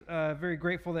Very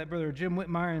grateful that Brother Jim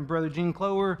Whitmire and Brother Gene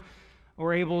Clower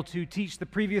were able to teach the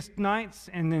previous nights.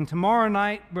 And then tomorrow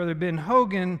night, Brother Ben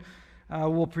Hogan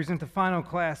will present the final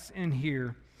class in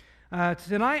here.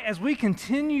 Tonight, as we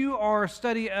continue our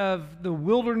study of the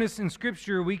wilderness in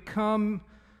Scripture, we come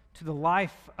to the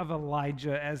life of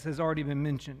Elijah, as has already been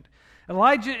mentioned.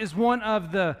 Elijah is one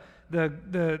of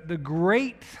the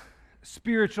great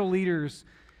spiritual leaders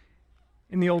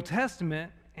in the Old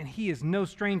Testament, and he is no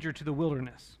stranger to the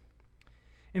wilderness.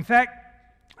 In fact,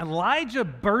 Elijah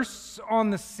bursts on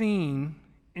the scene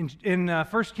in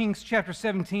 1 Kings chapter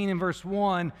 17 and verse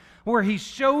 1, where he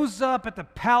shows up at the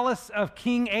palace of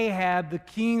King Ahab, the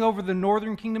king over the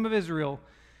northern kingdom of Israel,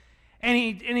 and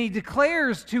he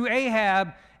declares to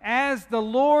Ahab, "As the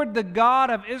Lord, the God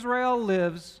of Israel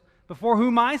lives, before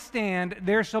whom I stand,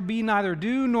 there shall be neither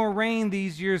dew nor rain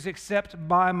these years except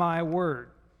by my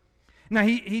word." Now,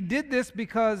 he did this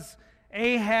because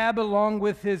Ahab, along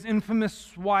with his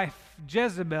infamous wife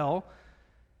Jezebel,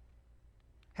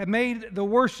 had made the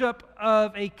worship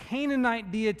of a Canaanite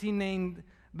deity named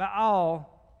Baal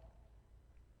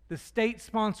the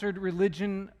state-sponsored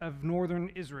religion of northern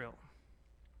Israel.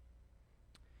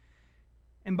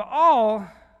 And Baal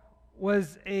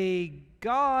was a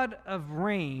god of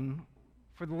rain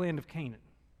for the land of Canaan.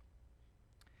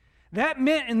 That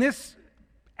meant in this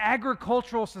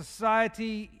agricultural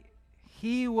society,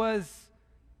 he was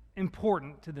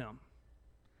important to them.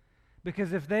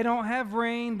 Because if they don't have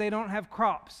rain, they don't have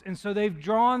crops. And so they've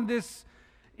drawn this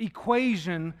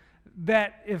equation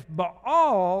that if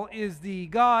Baal is the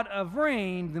god of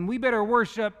rain, then we better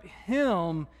worship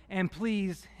him and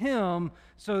please him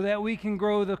so that we can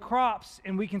grow the crops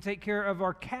and we can take care of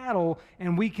our cattle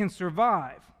and we can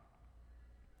survive.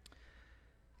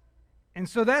 And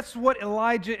so that's what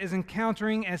Elijah is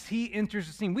encountering as he enters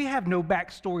the scene. We have no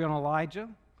backstory on Elijah.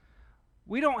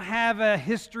 We don't have a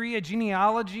history, a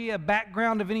genealogy, a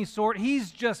background of any sort.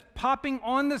 He's just popping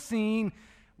on the scene,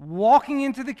 walking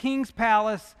into the king's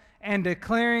palace, and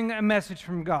declaring a message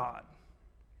from God.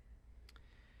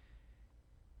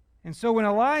 And so when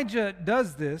Elijah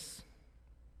does this,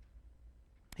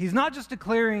 he's not just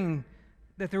declaring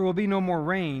that there will be no more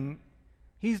rain.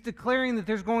 He's declaring that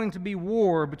there's going to be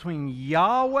war between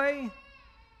Yahweh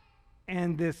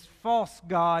and this false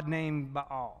god named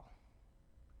Baal.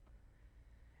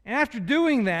 And after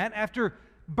doing that, after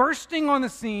bursting on the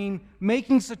scene,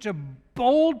 making such a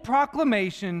bold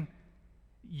proclamation,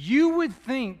 you would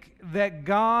think that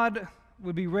God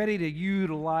would be ready to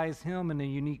utilize him in a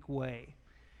unique way.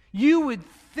 You would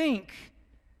think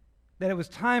that it was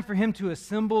time for him to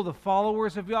assemble the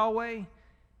followers of Yahweh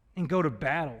and go to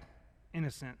battle, in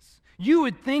a sense. You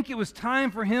would think it was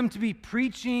time for him to be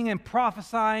preaching and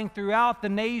prophesying throughout the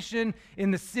nation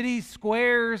in the city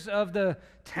squares of the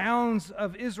towns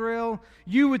of Israel.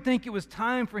 You would think it was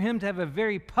time for him to have a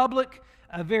very public,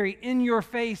 a very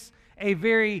in-your-face, a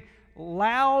very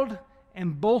loud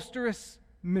and boisterous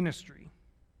ministry.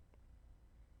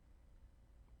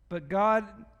 But God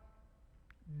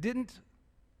didn't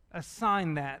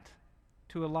assign that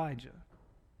to Elijah.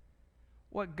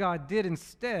 What God did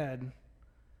instead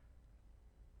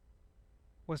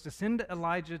was to send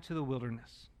Elijah to the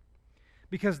wilderness.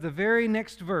 Because the very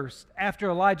next verse, after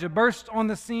Elijah bursts on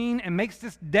the scene and makes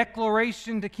this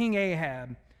declaration to King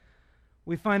Ahab,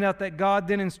 we find out that God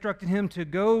then instructed him to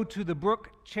go to the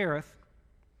brook Cherith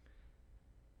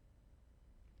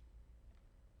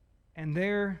and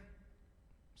there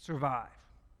survive.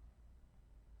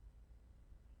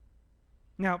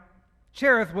 Now,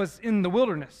 Cherith was in the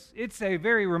wilderness. It's a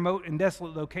very remote and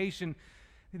desolate location.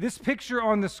 This picture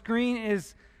on the screen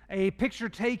is a picture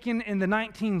taken in the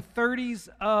 1930s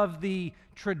of the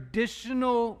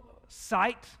traditional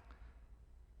site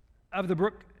of the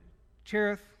brook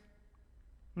Cherith.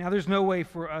 Now, there's no way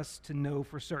for us to know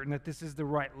for certain that this is the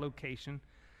right location,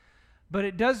 but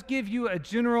it does give you a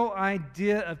general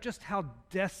idea of just how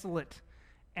desolate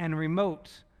and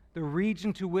remote the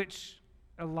region to which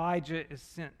Elijah is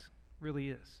sent really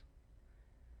is.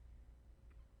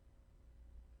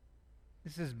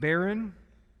 This is barren.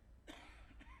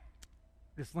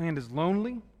 This land is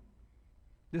lonely.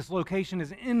 This location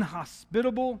is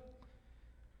inhospitable.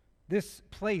 This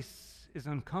place is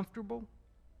uncomfortable.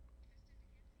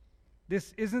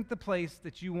 This isn't the place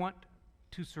that you want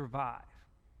to survive.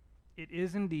 It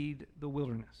is indeed the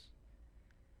wilderness.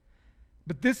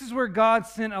 But this is where God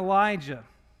sent Elijah.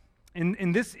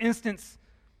 In this instance,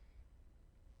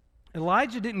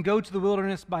 Elijah didn't go to the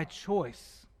wilderness by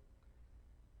choice.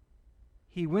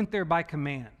 He went there by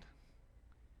command.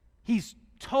 He's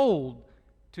told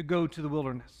to go to the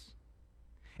wilderness.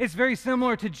 It's very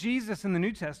similar to Jesus in the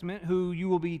New Testament, who you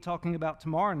will be talking about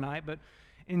tomorrow night. But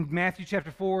in Matthew chapter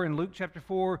 4 and Luke chapter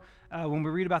 4, when we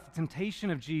read about the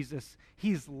temptation of Jesus,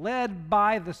 he's led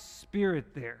by the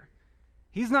Spirit there.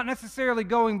 He's not necessarily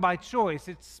going by choice,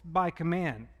 it's by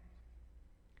command.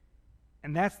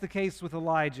 And that's the case with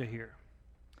Elijah here.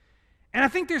 And I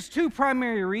think there's two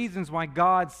primary reasons why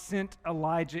God sent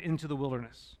Elijah into the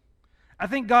wilderness. I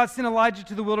think God sent Elijah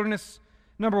to the wilderness,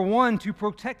 number one, to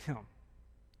protect him.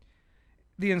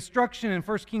 The instruction in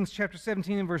 1 Kings chapter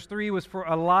 17 and verse 3 was for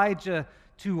Elijah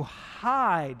to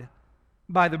hide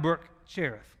by the brook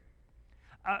Cherith.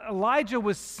 Elijah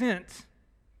was sent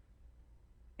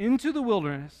into the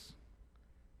wilderness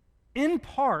in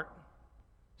part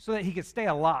so that he could stay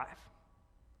alive.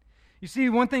 You see,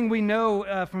 one thing we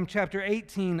know from chapter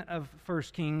 18 of 1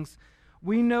 Kings,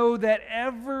 we know that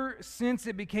ever since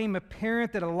it became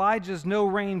apparent that Elijah's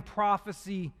no-rain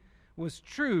prophecy was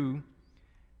true,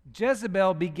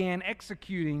 Jezebel began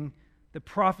executing the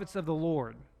prophets of the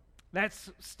Lord.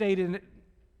 That's stated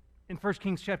in 1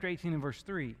 Kings chapter 18 and verse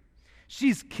 3.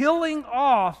 She's killing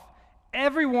off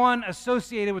everyone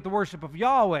associated with the worship of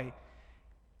Yahweh.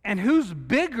 And who's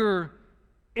bigger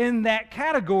in that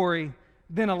category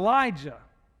than Elijah?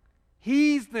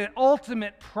 He's the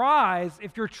ultimate prize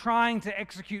if you're trying to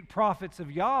execute prophets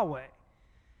of Yahweh.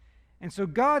 And so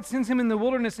God sends him in the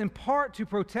wilderness in part to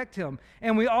protect him.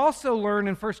 And we also learn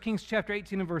in 1 Kings chapter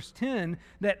 18 and verse 10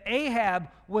 that Ahab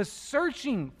was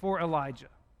searching for Elijah.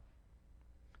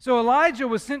 So Elijah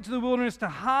was sent to the wilderness to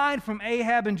hide from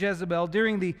Ahab and Jezebel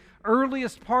during the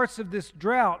earliest parts of this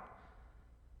drought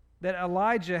that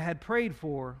Elijah had prayed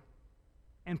for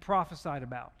and prophesied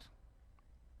about.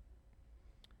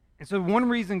 And so one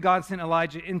reason God sent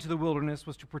Elijah into the wilderness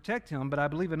was to protect him, but I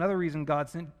believe another reason God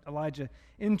sent Elijah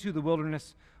into the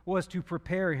wilderness was to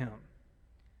prepare him.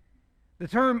 The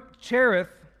term cherith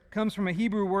comes from a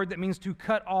Hebrew word that means to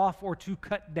cut off or to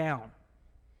cut down.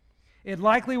 It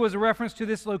likely was a reference to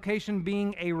this location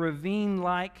being a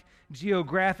ravine-like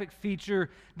geographic feature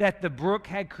that the brook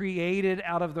had created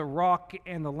out of the rock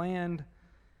and the land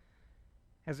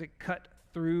as it cut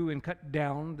through and cut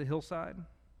down the hillside.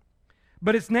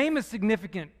 But its name is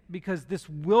significant because this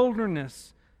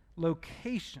wilderness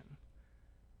location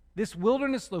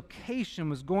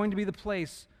was going to be the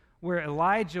place where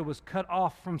Elijah was cut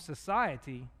off from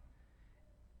society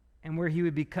and where he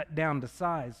would be cut down to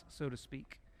size, so to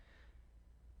speak.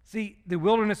 See, the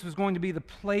wilderness was going to be the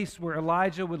place where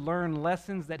Elijah would learn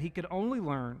lessons that he could only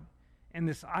learn in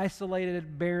this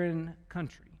isolated, barren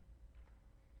country.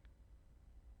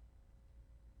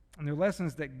 And they're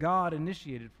lessons that God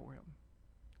initiated for him.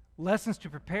 Lessons to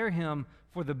prepare him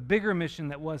for the bigger mission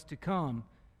that was to come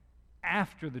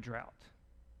after the drought,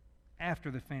 after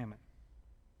the famine.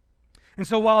 And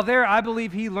so while there, I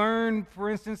believe he learned, for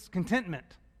instance, contentment.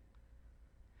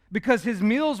 Because his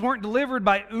meals weren't delivered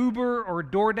by Uber or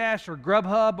DoorDash or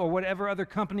Grubhub or whatever other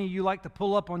company you like to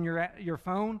pull up on your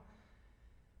phone.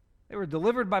 They were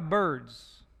delivered by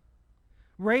birds,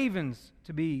 ravens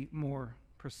to be more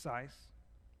precise.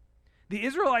 The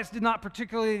Israelites did not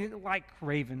particularly like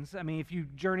ravens. I mean, if you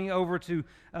journey over to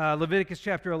Leviticus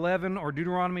chapter 11 or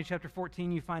Deuteronomy chapter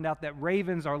 14, you find out that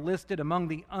ravens are listed among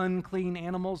the unclean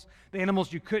animals, the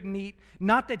animals you couldn't eat.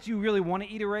 Not that you really want to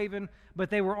eat a raven, but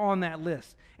they were on that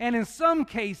list. And in some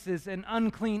cases, an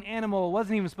unclean animal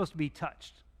wasn't even supposed to be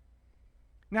touched.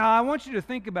 Now, I want you to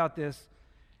think about this.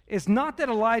 It's not that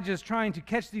Elijah is trying to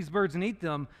catch these birds and eat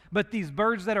them, but these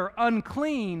birds that are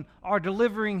unclean are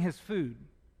delivering his food.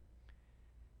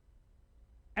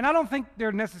 And I don't think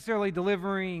they're necessarily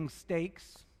delivering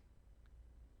steaks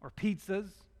or pizzas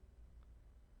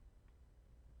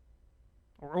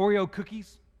or Oreo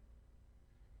cookies.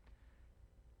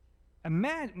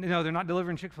 No, they're not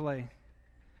delivering Chick-fil-A.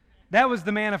 That was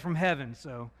the manna from heaven.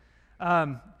 So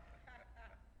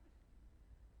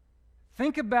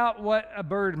think about what a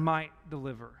bird might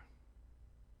deliver.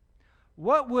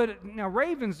 Now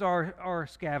ravens are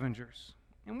scavengers.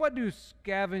 And what do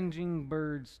scavenging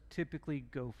birds typically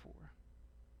go for?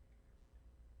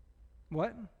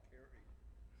 What?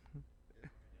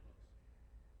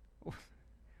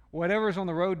 Whatever's on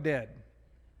the road dead.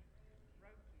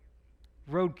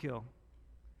 Roadkill.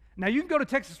 Now you can go to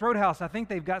Texas Roadhouse. I think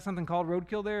they've got something called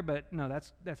roadkill there, but no,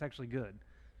 that's actually good.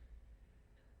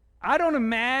 I don't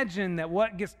imagine that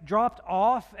what gets dropped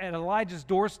off at Elijah's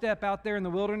doorstep out there in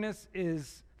the wilderness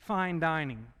is fine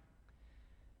dining.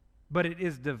 But it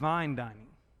is divine dining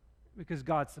because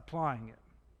God's supplying it.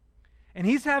 And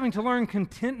he's having to learn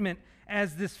contentment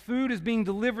as this food is being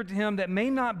delivered to him that may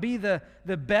not be the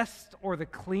best or the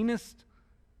cleanest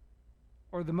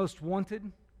or the most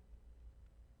wanted.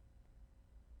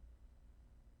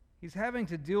 He's having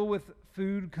to deal with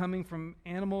food coming from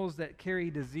animals that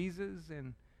carry diseases,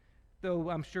 and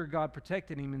though I'm sure God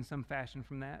protected him in some fashion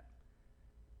from that.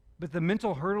 But the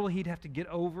mental hurdle he'd have to get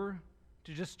over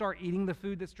to just start eating the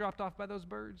food that's dropped off by those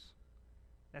birds,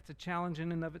 that's a challenge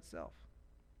in and of itself.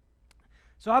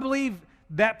 So I believe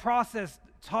that process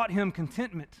taught him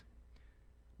contentment.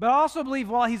 But I also believe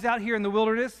while he's out here in the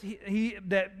wilderness,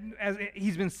 that as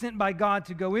he's been sent by God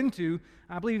to go into,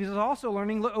 I believe he's also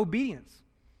learning obedience.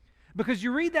 Because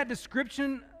you read that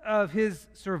description of his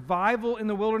survival in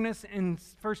the wilderness in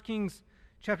 1 Kings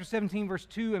chapter 17, verse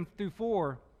 2 and through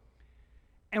 4,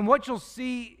 and what you'll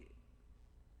see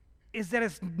is that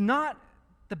it's not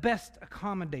the best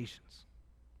accommodations.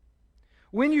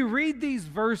 When you read these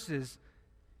verses,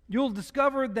 you'll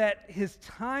discover that his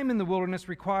time in the wilderness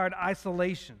required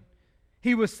isolation.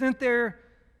 He was sent there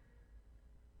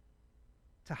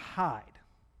to hide.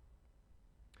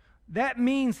 That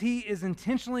means he is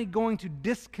intentionally going to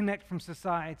disconnect from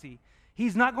society.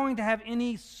 He's not going to have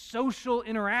any social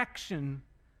interaction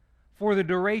for the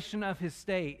duration of his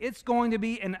stay. It's going to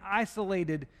be an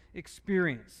isolated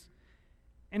experience.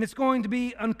 And it's going to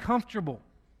be uncomfortable.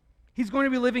 He's going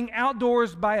to be living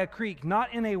outdoors by a creek,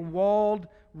 not in a walled,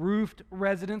 roofed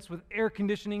residence with air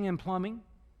conditioning and plumbing.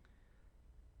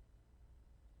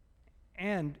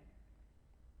 And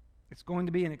it's going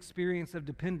to be an experience of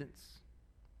dependence.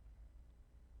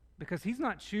 Because he's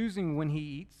not choosing when he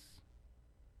eats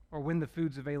or when the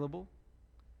food's available.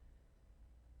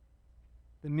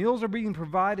 The meals are being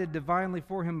provided divinely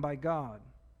for him by God.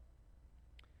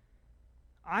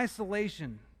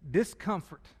 Isolation,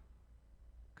 discomfort,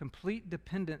 complete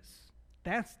dependence,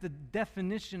 that's the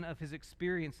definition of his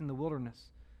experience in the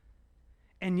wilderness.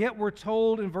 And yet we're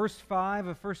told in verse 5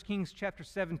 of 1 Kings chapter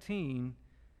 17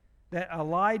 that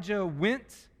Elijah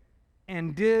went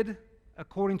and did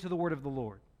according to the word of the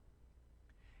Lord.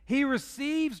 He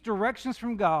receives directions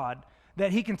from God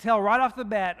that he can tell right off the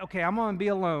bat, okay, I'm going to be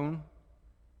alone.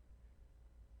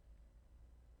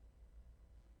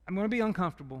 I'm going to be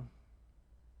uncomfortable.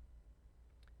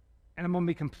 And I'm going to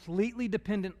be completely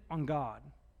dependent on God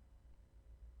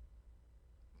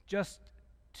just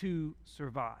to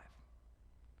survive.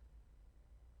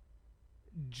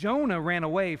 Jonah ran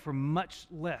away for much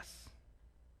less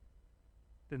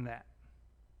than that,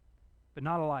 but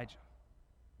not Elijah.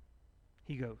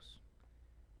 He goes.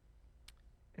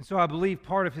 And so I believe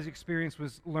part of his experience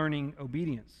was learning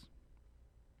obedience.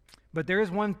 But there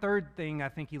is one third thing I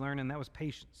think he learned, and that was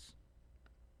patience.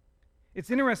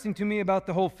 It's interesting to me about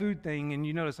the whole food thing, and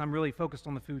you notice I'm really focused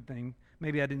on the food thing.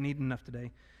 Maybe I didn't eat enough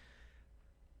today.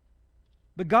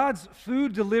 But God's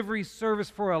food delivery service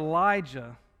for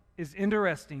Elijah is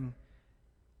interesting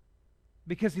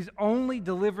because he's only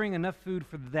delivering enough food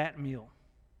for that meal.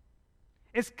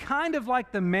 It's kind of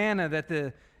like the manna that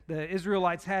the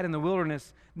Israelites had in the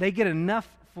wilderness. They get enough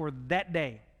for that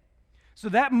day. So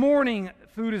that morning,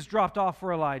 food is dropped off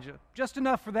for Elijah, just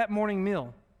enough for that morning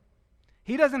meal.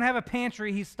 He doesn't have a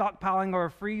pantry he's stockpiling or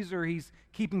a freezer he's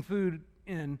keeping food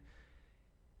in.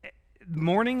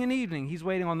 Morning and evening, he's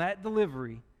waiting on that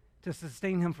delivery to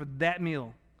sustain him for that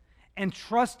meal and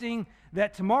trusting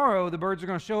that tomorrow the birds are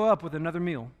going to show up with another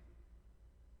meal.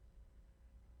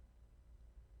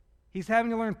 He's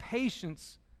having to learn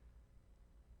patience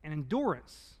and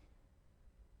endurance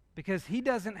because he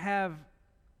doesn't have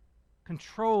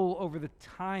control over the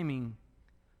timing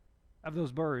of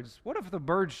those birds. What if the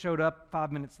birds showed up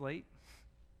 5 minutes late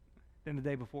than the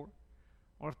day before?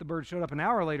 What if the birds showed up an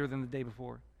hour later than the day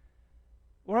before?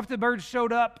 What if the birds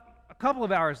showed up a couple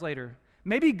of hours later?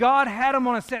 Maybe God had them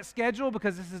on a set schedule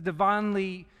because this is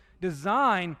divinely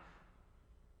designed.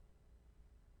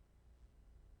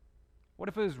 What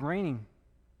if it was raining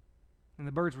and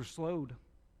the birds were slowed?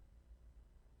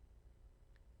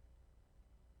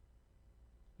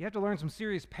 You have to learn some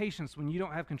serious patience when you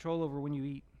don't have control over when you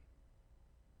eat.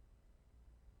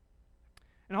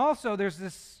 And also, there's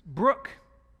this brook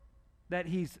that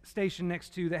he's stationed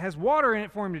next to that has water in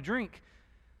it for him to drink.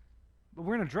 But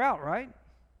we're in a drought, right?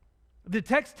 The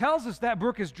text tells us that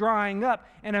brook is drying up.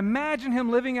 And imagine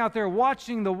him living out there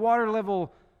watching the water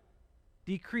level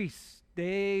decrease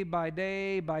day by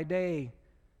day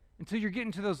until you're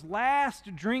getting to those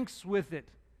last drinks with it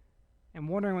and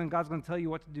wondering when God's going to tell you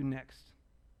what to do next.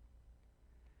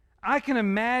 I can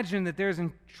imagine that there's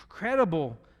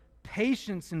incredible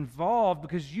patience involved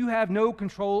because you have no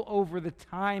control over the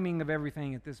timing of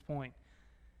everything at this point.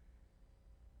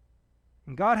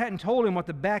 And God hadn't told him what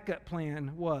the backup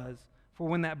plan was for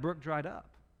when that brook dried up.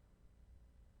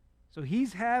 So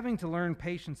he's having to learn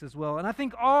patience as well. And I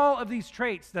think all of these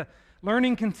traits, the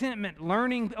learning contentment,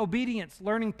 learning obedience,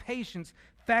 learning patience,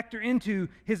 factor into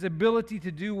his ability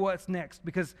to do what's next.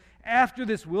 Because after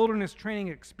this wilderness training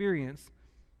experience,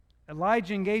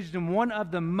 Elijah engaged in one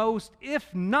of the most,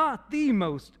 if not the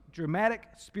most, dramatic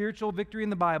spiritual victory in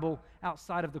the Bible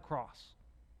outside of the cross.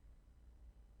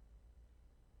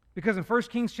 Because in 1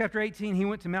 Kings chapter 18, he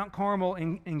went to Mount Carmel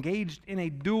and engaged in a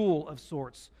duel of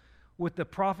sorts with the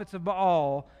prophets of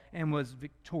Baal and was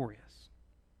victorious.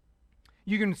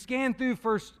 You can scan through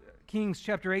 1 Kings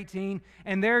chapter 18,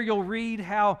 and there you'll read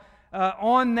how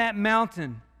on that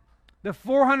mountain, the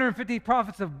 450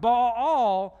 prophets of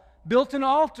Baal built an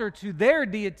altar to their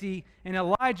deity, and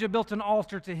Elijah built an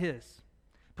altar to his.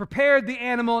 Prepared the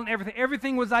animal and everything.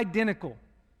 Everything was identical.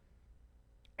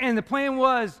 And the plan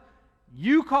was,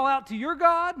 you call out to your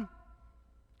God,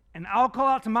 and I'll call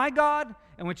out to my God,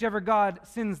 and whichever God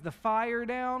sends the fire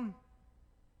down,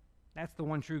 that's the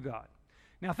one true God.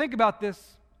 Now think about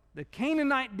this. The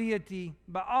Canaanite deity,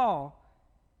 Baal,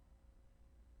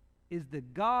 is the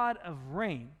god of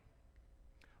rain.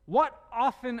 What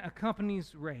often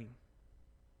accompanies rain?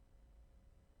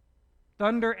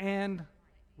 Thunder and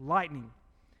lightning.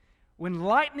 When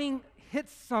lightning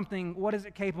hits something, what is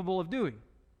it capable of doing?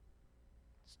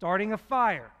 Starting a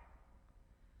fire.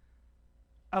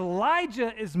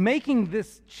 Elijah is making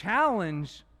this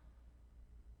challenge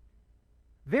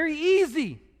very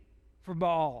easy for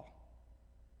Baal.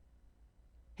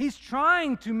 He's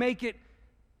trying to make it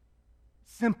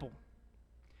simple.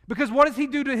 Because what does he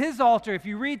do to his altar? If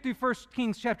you read through 1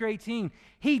 Kings chapter 18,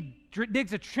 he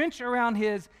digs a trench around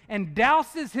his and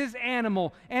douses his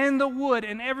animal and the wood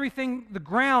and everything, the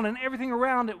ground and everything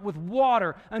around it with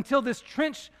water until this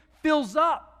trench fills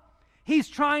up. He's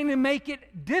trying to make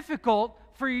it difficult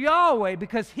for Yahweh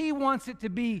because he wants it to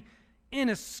be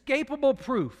inescapable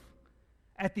proof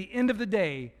at the end of the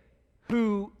day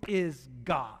who is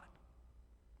God.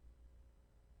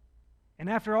 And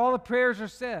after all the prayers are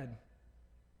said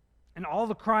and all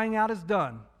the crying out is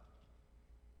done,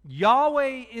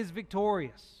 Yahweh is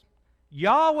victorious.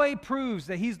 Yahweh proves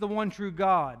that he's the one true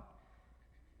God.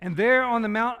 And there on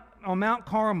Mount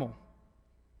Carmel,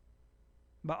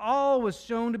 Baal was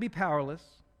shown to be powerless.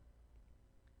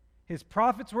 His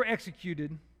prophets were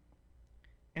executed,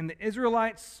 and the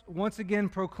Israelites once again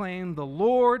proclaimed, the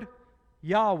Lord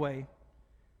Yahweh,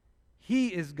 he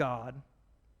is God.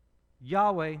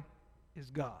 Yahweh is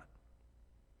God.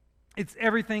 It's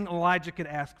everything Elijah could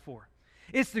ask for.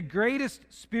 It's the greatest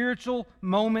spiritual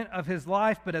moment of his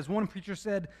life, but as one preacher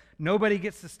said, nobody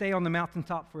gets to stay on the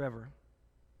mountaintop forever.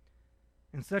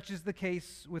 And such is the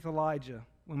case with Elijah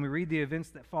when we read the events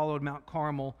that followed Mount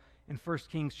Carmel in 1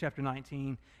 Kings chapter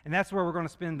 19. And that's where we're going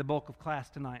to spend the bulk of class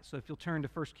tonight. So if you'll turn to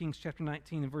 1 Kings chapter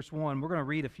 19 and verse 1, we're going to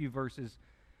read a few verses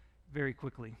very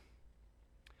quickly.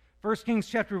 1 Kings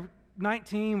chapter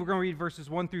 19, we're going to read verses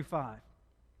 1 through 5.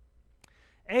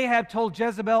 Ahab told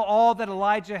Jezebel all that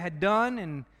Elijah had done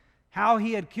and how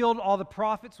he had killed all the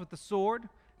prophets with the sword.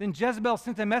 Then Jezebel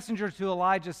sent a messenger to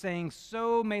Elijah saying,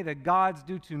 so may the gods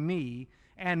do to me,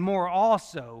 and more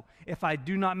also, if I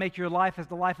do not make your life as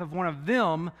the life of one of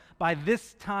them by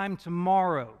this time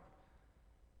tomorrow.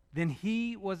 Then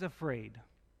he was afraid.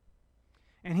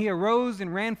 And he arose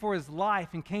and ran for his life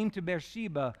and came to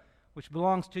Beersheba, which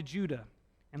belongs to Judah,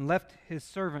 and left his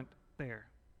servant there.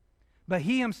 But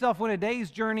he himself went a day's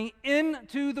journey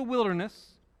into the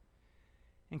wilderness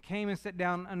and came and sat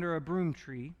down under a broom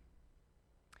tree.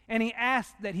 And he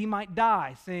asked that he might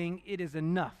die, saying, it is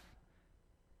enough.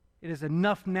 It is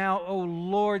enough now, O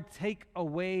Lord, take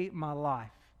away my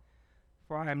life,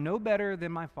 for I am no better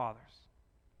than my fathers.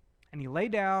 And he lay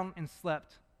down and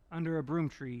slept under a broom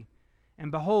tree. And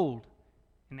behold,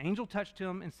 an angel touched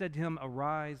him and said to him,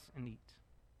 arise and eat.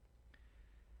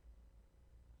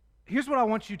 Here's what I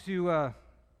want you to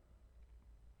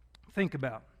think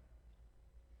about.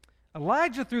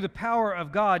 Elijah, through the power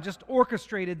of God, just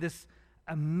orchestrated this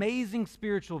amazing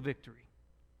spiritual victory.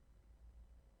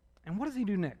 And what does he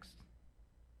do next?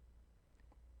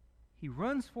 He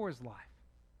runs for his life.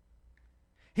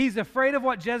 He's afraid of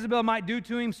what Jezebel might do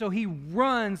to him, so he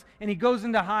runs and he goes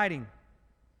into hiding.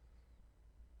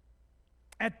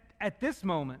 At this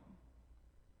moment,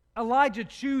 Elijah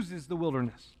chooses the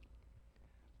wilderness.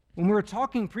 When we were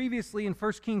talking previously in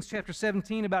 1 Kings chapter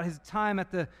 17 about his time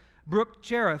at the brook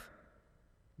Cherith,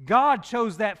 God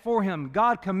chose that for him.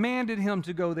 God commanded him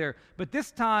to go there. But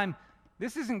this time,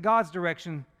 this isn't God's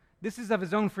direction. This is of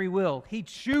his own free will. He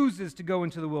chooses to go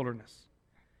into the wilderness.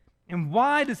 And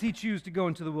why does he choose to go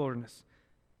into the wilderness?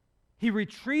 He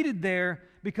retreated there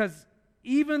because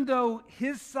even though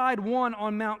his side won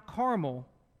on Mount Carmel,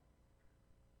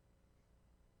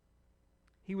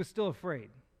 he was still afraid.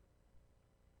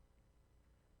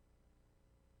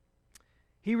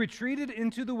 He retreated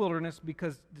into the wilderness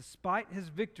because despite his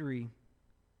victory,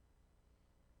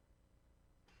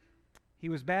 he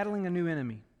was battling a new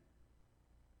enemy.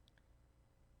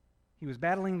 He was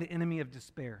battling the enemy of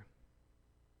despair.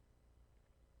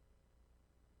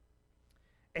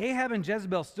 Ahab and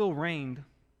Jezebel still reigned,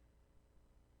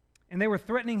 and they were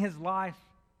threatening his life.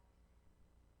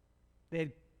 They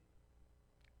had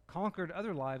conquered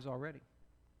other lives already.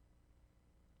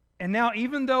 And now,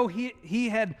 even though he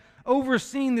had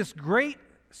overseen this great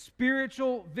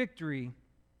spiritual victory,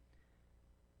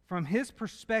 from his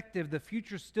perspective, the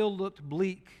future still looked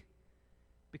bleak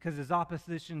because his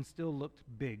opposition still looked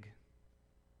big.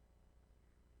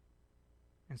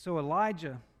 And so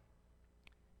Elijah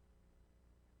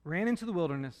ran into the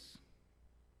wilderness,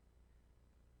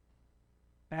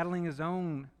 battling his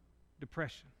own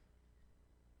depression.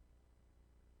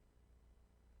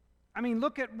 I mean,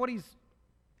 look at what he's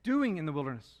doing in the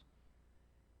wilderness.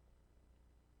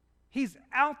 He's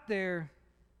out there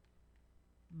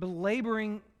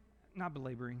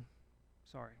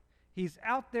He's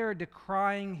out there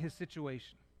decrying his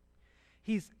situation.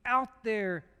 He's out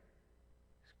there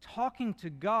talking to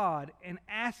God and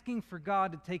asking for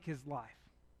God to take his life.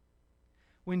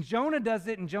 When Jonah does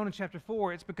it in Jonah chapter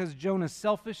 4, it's because Jonah's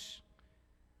selfish,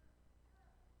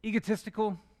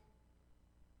 egotistical,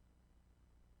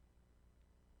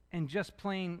 and just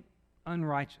plain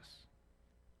unrighteous.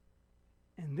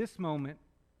 In this moment,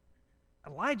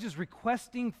 Elijah's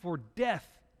requesting for death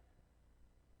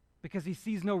because he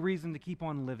sees no reason to keep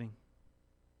on living.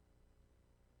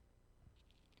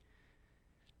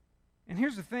 And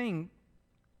here's the thing.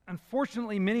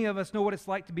 Unfortunately, many of us know what it's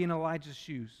like to be in Elijah's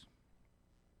shoes.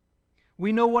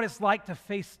 We know what it's like to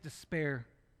face despair.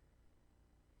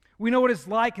 We know what it's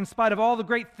like, in spite of all the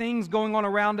great things going on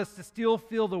around us, to still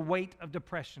feel the weight of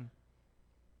depression.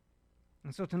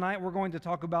 And so tonight we're going to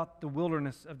talk about the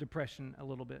wilderness of depression a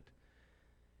little bit.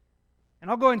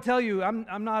 And I'll go ahead and tell you,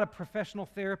 I'm not a professional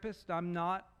therapist. I'm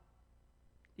not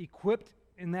equipped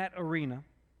in that arena.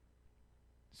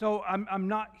 So I'm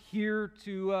not here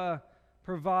to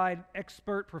provide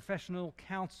expert professional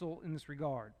counsel in this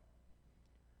regard.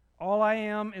 All I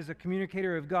am is a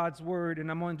communicator of God's Word, and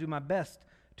I'm going to do my best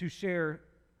to share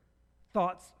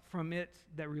thoughts from it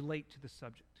that relate to the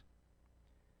subject.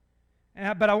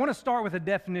 But I want to start with a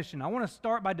definition. I want to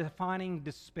start by defining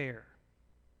despair.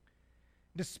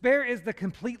 Despair is the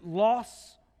complete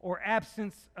loss or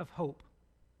absence of hope.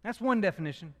 That's one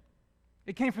definition.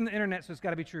 It came from the internet, so it's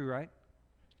got to be true, right?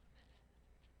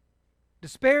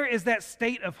 Despair is that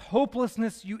state of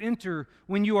hopelessness you enter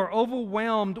when you are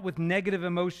overwhelmed with negative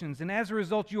emotions, and as a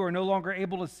result, you are no longer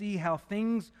able to see how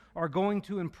things are going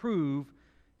to improve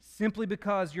simply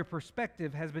because your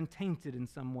perspective has been tainted in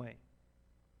some way.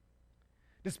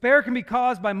 Despair can be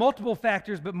caused by multiple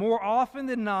factors, but more often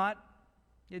than not,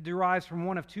 it derives from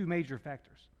one of two major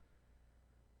factors.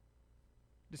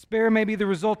 Despair may be the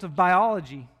result of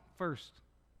biology first.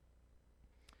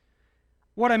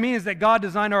 What I mean is that God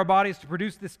designed our bodies to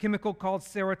produce this chemical called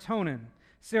serotonin.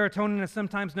 Serotonin is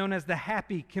sometimes known as the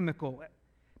happy chemical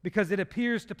because it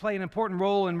appears to play an important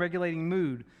role in regulating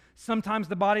mood. Sometimes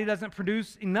the body doesn't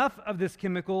produce enough of this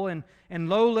chemical, and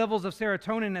low levels of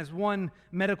serotonin, as one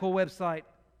medical website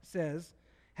says,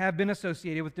 have been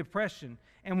associated with depression.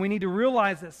 And we need to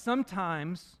realize that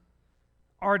sometimes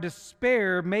our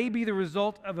despair may be the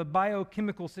result of a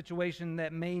biochemical situation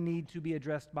that may need to be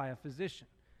addressed by a physician.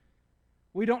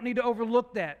 We don't need to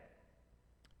overlook that,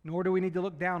 nor do we need to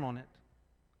look down on it.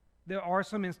 There are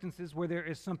some instances where there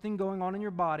is something going on in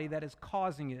your body that is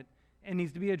causing it and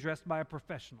needs to be addressed by a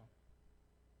professional.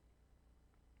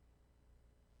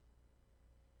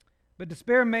 But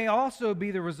despair may also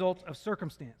be the result of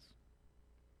circumstance.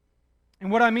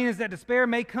 And what I mean is that despair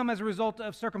may come as a result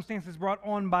of circumstances brought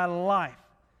on by life.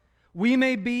 We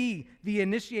may be the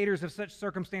initiators of such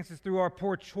circumstances through our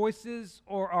poor choices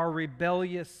or our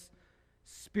rebellious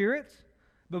spirit,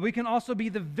 but we can also be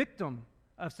the victim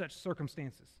of such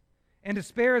circumstances. And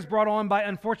despair is brought on by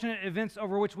unfortunate events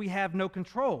over which we have no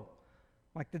control,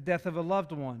 like the death of a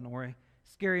loved one, or a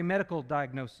scary medical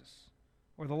diagnosis,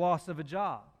 or the loss of a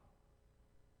job.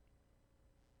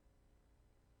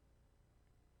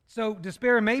 So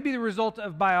despair may be the result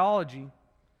of biology.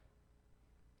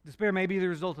 Despair may be the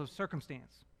result of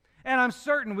circumstance. And I'm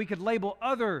certain we could label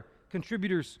other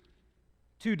contributors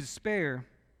to despair.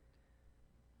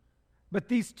 But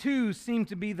these two seem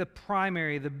to be the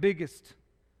primary, the biggest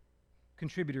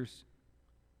contributors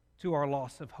to our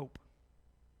loss of hope.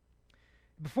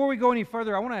 Before we go any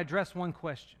further, I want to address one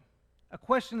question. A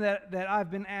question that I've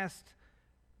been asked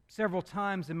several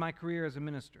times in my career as a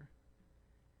minister.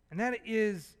 And that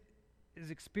is is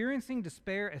experiencing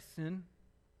despair a sin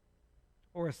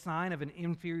or a sign of an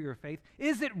inferior faith?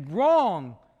 Is it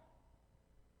wrong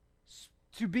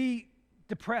to be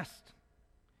depressed?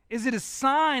 Is it a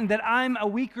sign that I'm a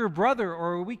weaker brother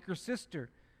or a weaker sister?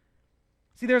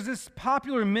 See, there's this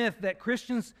popular myth that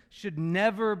Christians should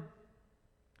never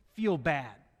feel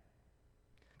bad.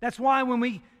 That's why when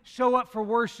we show up for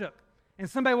worship and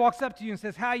somebody walks up to you and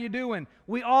says, "How you doing?"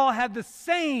 we all have the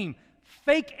same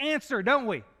fake answer, don't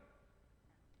we?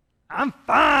 "I'm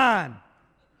fine.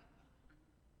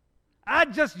 I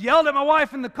just yelled at my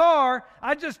wife in the car.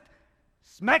 I just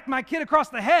smacked my kid across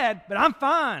the head, but I'm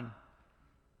fine."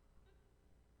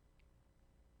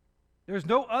 There's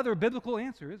no other biblical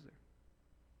answer, is there,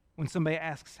 when somebody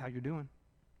asks how you're doing?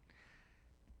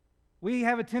 We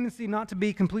have a tendency not to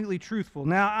be completely truthful.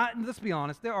 Now, let's be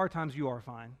honest, there are times you are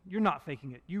fine. You're not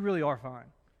faking it. You really are fine.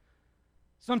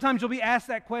 Sometimes you'll be asked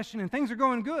that question and things are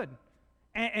going good.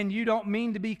 And you don't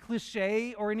mean to be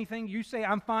cliche or anything. You say,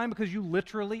 "I'm fine," because you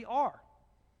literally are.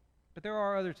 But there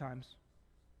are other times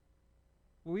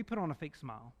where we put on a fake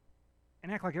smile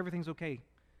and act like everything's okay,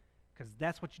 because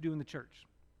that's what you do in the church.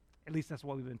 At least that's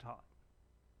what we've been taught.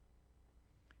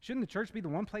 Shouldn't the church be the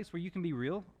one place where you can be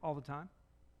real all the time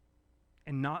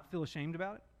and not feel ashamed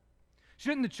about it?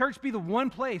 Shouldn't the church be the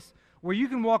one place where you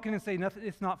can walk in and say, "Nothing,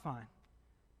 it's not fine,"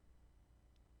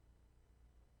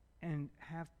 and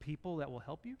have people that will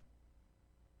help you?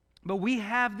 But we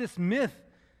have this myth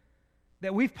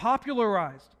that we've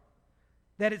popularized,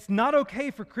 that it's not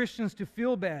okay for Christians to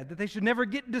feel bad, that they should never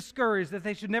get discouraged, that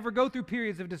they should never go through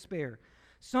periods of despair.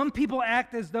 Some people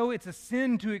act as though it's a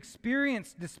sin to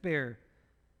experience despair,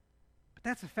 but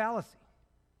that's a fallacy.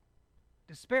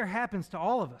 Despair happens to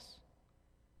all of us.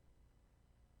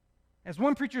 As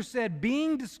one preacher said,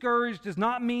 being discouraged does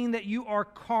not mean that you are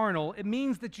carnal. It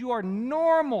means that you are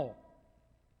normal.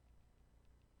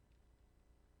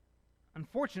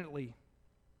 Unfortunately,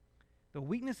 the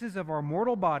weaknesses of our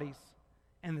mortal bodies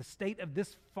and the state of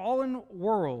this fallen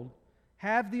world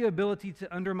have the ability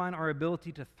to undermine our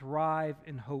ability to thrive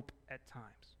in hope at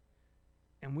times.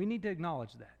 And we need to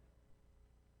acknowledge that.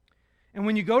 And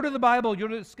when you go to the Bible, you'll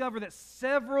discover that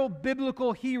several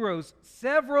biblical heroes,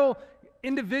 several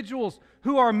individuals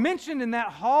who are mentioned in that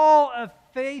hall of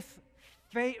faith,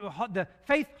 the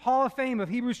Faith Hall of Fame of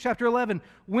Hebrews chapter 11,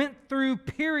 went through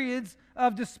periods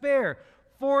of despair.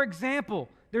 For example,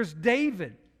 there's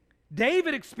David.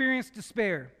 David experienced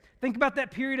despair. Think about that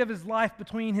period of his life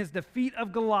between his defeat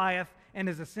of Goliath and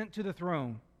his ascent to the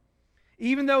throne.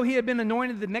 Even though he had been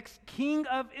anointed the next king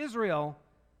of Israel,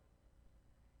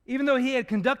 even though he had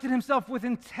conducted himself with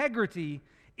integrity,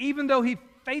 even though he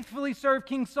faithfully served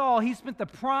King Saul, he spent the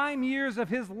prime years of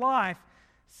his life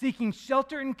seeking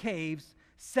shelter in caves,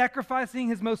 sacrificing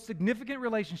his most significant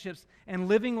relationships, and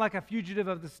living like a fugitive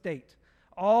of the state,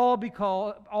 all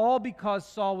because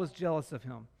Saul was jealous of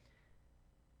him.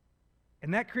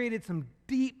 And that created some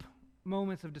deep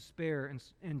moments of despair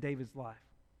in David's life.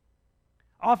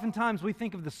 Oftentimes we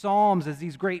think of the Psalms as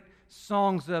these great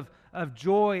songs of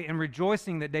joy and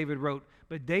rejoicing that David wrote,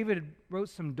 but David wrote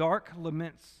some dark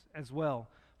laments as well.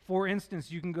 For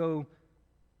instance, you can go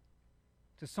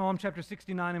to Psalm chapter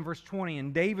 69 and verse 20,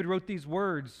 and David wrote these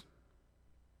words: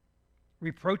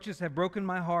 "Reproaches have broken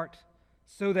my heart,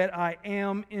 so that I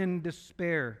am in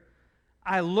despair.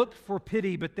 I looked for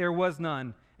pity, but there was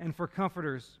none, and for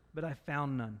comforters, but I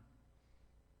found none."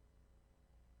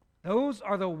 Those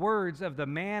are the words of the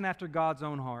man after God's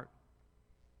own heart.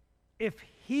 If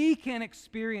he can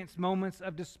experience moments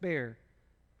of despair,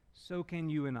 so can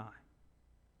you and I.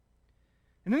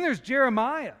 And then there's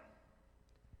Jeremiah.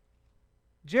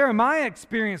 Jeremiah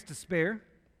experienced despair.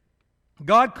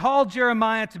 God called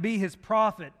Jeremiah to be his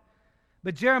prophet,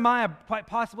 but Jeremiah quite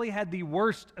possibly had the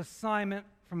worst assignment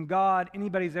from God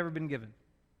anybody's ever been given.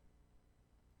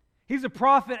 He's a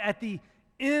prophet at the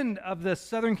end of the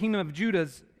southern kingdom of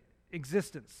Judah's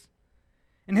existence.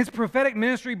 And his prophetic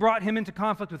ministry brought him into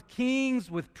conflict with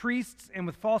kings, with priests, and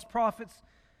with false prophets.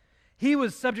 He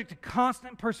was subject to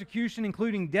constant persecution,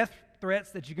 including death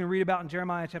threats that you can read about in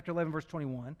Jeremiah chapter 11, verse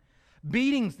 21,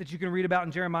 beatings that you can read about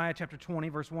in Jeremiah chapter 20,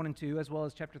 verse 1 and 2, as well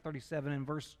as chapter 37 and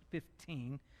verse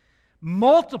 15.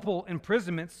 Multiple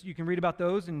imprisonments, you can read about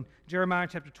those in Jeremiah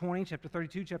chapter 20, chapter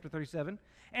 32, chapter 37.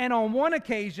 And on one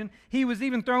occasion, he was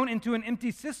even thrown into an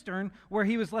empty cistern where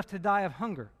he was left to die of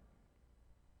hunger.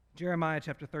 Jeremiah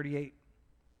chapter 38.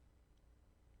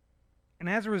 And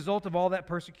as a result of all that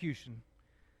persecution,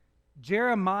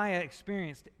 Jeremiah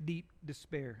experienced deep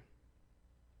despair.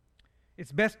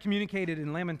 It's best communicated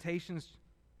in Lamentations,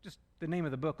 just the name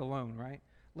of the book alone, right?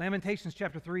 Lamentations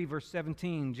chapter 3, verse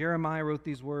 17, Jeremiah wrote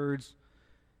these words: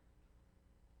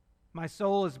 My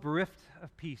soul is bereft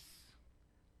of peace.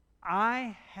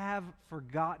 I have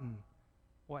forgotten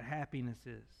what happiness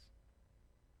is.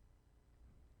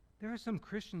 There are some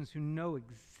Christians who know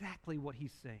exactly what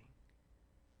he's saying.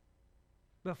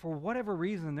 But for whatever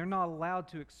reason, they're not allowed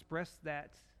to express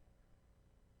that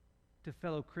to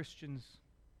fellow Christians.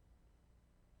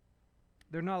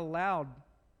 They're not allowed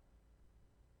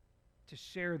to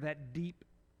share that deep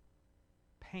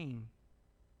pain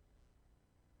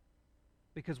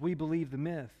because we believe the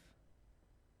myth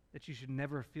that you should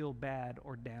never feel bad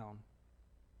or down.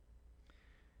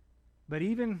 But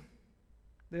even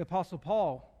the Apostle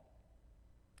Paul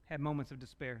had moments of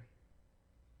despair.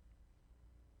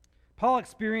 Paul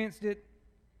experienced it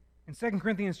in 2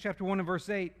 Corinthians chapter 1 and verse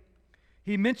 8.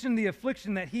 He mentioned the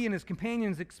affliction that he and his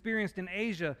companions experienced in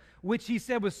Asia, which he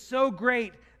said was so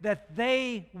great that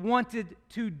they wanted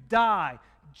to die,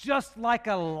 just like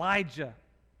Elijah.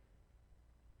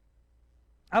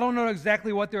 I don't know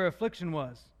exactly what their affliction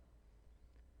was,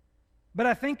 but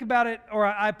I think about it, or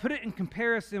I put it in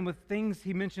comparison with things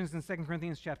he mentions in 2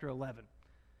 Corinthians chapter 11.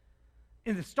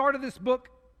 In the start of this book,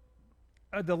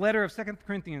 the letter of 2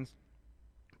 Corinthians,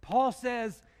 Paul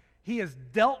says he has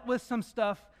dealt with some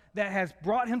stuff that has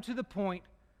brought him to the point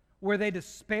where they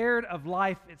despaired of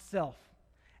life itself.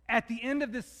 At the end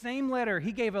of this same letter,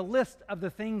 he gave a list of the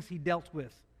things he dealt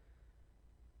with.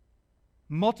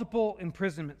 Multiple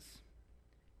imprisonments,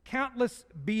 countless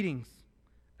beatings,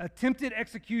 attempted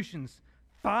executions,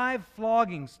 5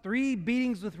 floggings, 3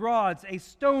 beatings with rods, a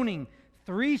stoning,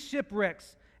 3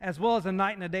 shipwrecks, as well as a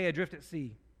night and a day adrift at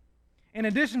sea. In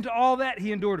addition to all that,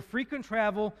 he endured frequent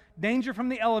travel, danger from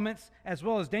the elements, as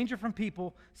well as danger from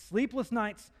people, sleepless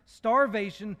nights,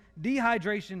 starvation,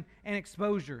 dehydration, and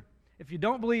exposure. If you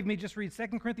don't believe me, just read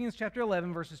 2 Corinthians chapter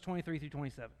 11, verses 23 through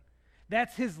 27.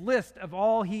 That's his list of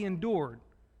all he endured.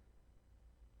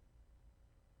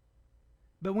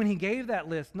 But when he gave that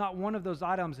list, not one of those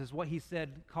items is what he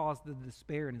said caused the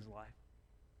despair in his life.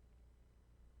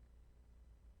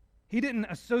 He didn't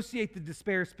associate the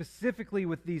despair specifically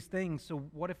with these things, so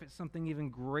what if it's something even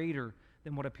greater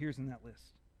than what appears in that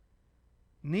list?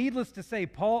 Needless to say,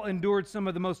 Paul endured some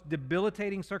of the most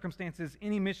debilitating circumstances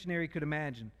any missionary could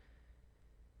imagine.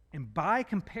 And by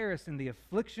comparison, the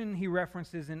affliction he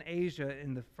references in Asia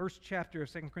in the first chapter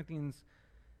of 2 Corinthians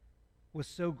was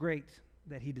so great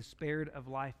that he despaired of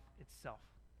life itself.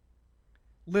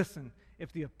 Listen,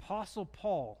 if the Apostle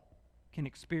Paul can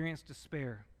experience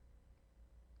despair,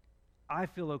 I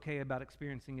feel okay about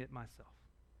experiencing it myself.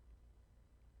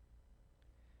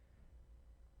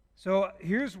 So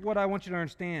here's what I want you to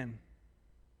understand.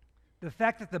 The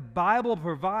fact that the Bible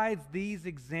provides these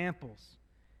examples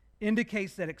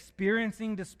indicates that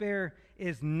experiencing despair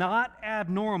is not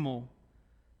abnormal,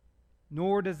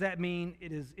 nor does that mean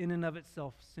it is in and of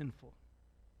itself sinful.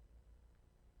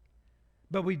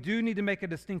 But we do need to make a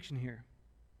distinction here.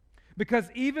 Because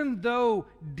even though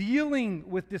dealing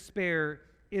with despair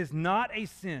is not a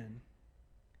sin,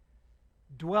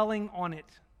 dwelling on it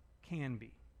can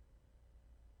be.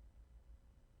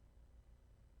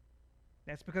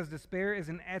 That's because despair is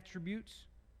an attribute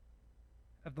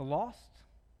of the lost,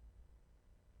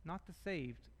 not the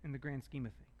saved in the grand scheme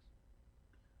of things.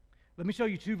 Let me show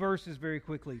you 2 verses very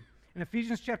quickly. In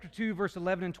Ephesians chapter 2, verse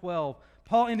 11 and 12,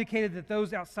 Paul indicated that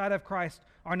those outside of Christ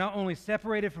are not only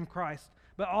separated from Christ,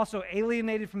 but also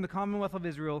alienated from the commonwealth of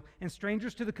Israel and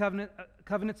strangers to the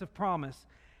covenants of promise,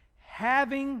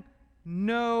 having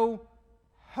no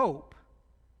hope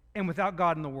and without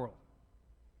God in the world.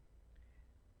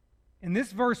 In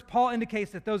this verse, Paul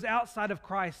indicates that those outside of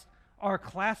Christ are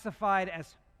classified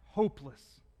as hopeless.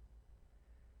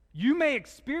 You may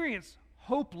experience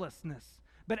hopelessness,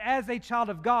 but as a child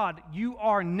of God, you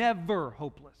are never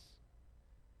hopeless.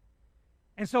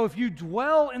 And so if you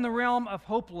dwell in the realm of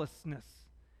hopelessness,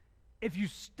 if you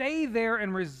stay there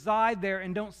and reside there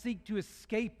and don't seek to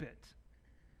escape it,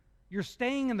 you're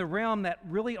staying in the realm that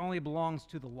really only belongs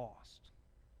to the lost.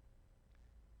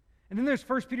 And then there's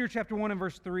 1 Peter chapter 1 and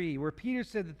verse 3, where Peter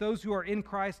said that those who are in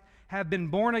Christ have been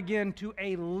born again to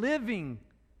a living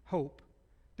hope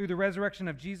through the resurrection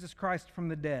of Jesus Christ from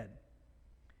the dead.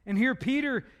 And here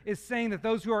Peter is saying that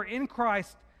those who are in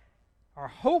Christ are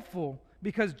hopeful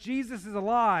because Jesus is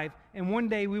alive and one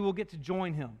day we will get to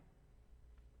join him.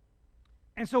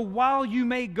 And so while you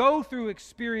may go through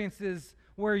experiences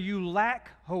where you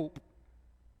lack hope,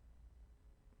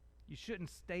 you shouldn't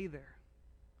stay there.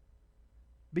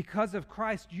 Because of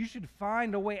Christ, you should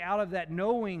find a way out of that,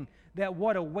 knowing that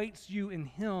what awaits you in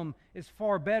him is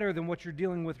far better than what you're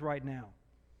dealing with right now.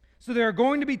 So there are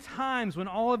going to be times when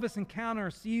all of us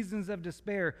encounter seasons of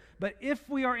despair, but if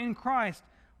we are in Christ,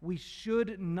 We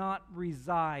should not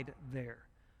reside there.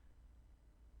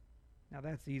 Now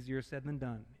that's easier said than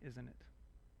done, isn't it?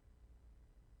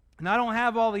 And I don't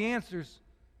have all the answers.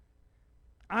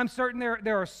 I'm certain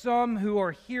there are some who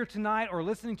are here tonight or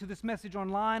listening to this message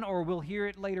online or will hear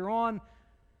it later on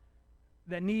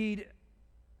that need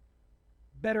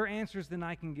better answers than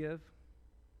I can give.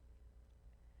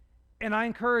 And I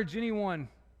encourage anyone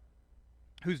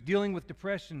who's dealing with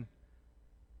depression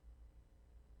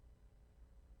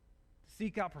to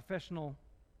seek out professional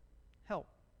help.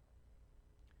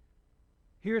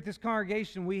 Here at this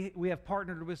congregation, we have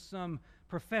partnered with some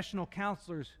professional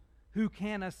counselors who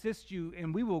can assist you,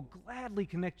 and we will gladly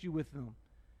connect you with them.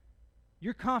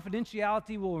 Your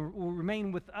confidentiality will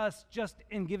remain with us just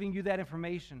in giving you that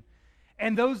information.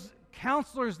 And those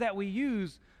counselors that we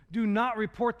use do not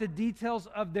report the details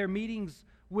of their meetings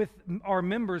with our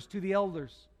members to the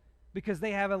elders because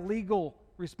they have a legal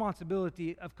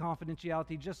responsibility of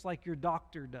confidentiality just like your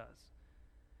doctor does.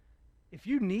 If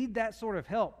you need that sort of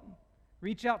help,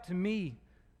 reach out to me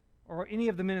or any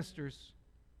of the ministers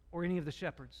or any of the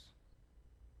shepherds,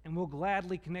 and we'll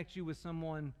gladly connect you with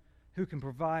someone who can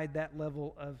provide that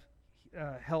level of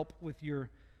help with your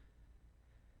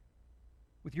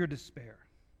despair.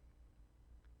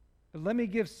 But let me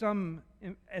give some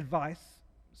advice,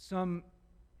 some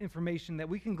information that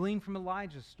we can glean from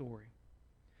Elijah's story.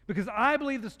 Because I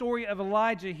believe the story of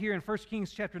Elijah here in 1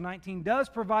 Kings chapter 19 does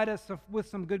provide us with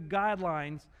some good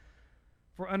guidelines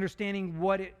for understanding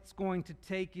what it's going to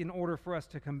take in order for us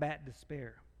to combat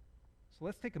despair. So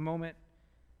let's take a moment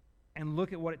and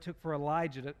look at what it took for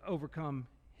Elijah to overcome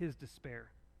his despair.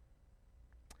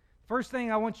 First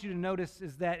thing I want you to notice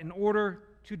is that in order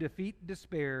to defeat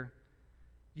despair,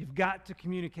 you've got to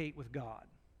communicate with God.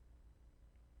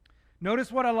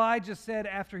 Notice what Elijah said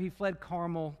after he fled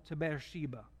Carmel to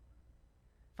Beersheba.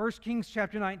 1 Kings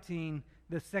chapter 19,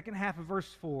 the second half of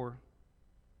verse 4,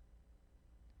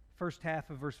 first half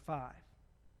of verse 5.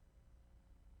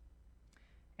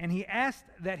 And he asked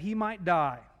that he might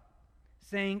die,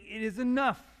 saying, "It is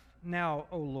enough now,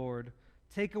 O Lord.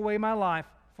 Take away my life,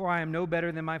 for I am no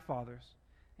better than my fathers."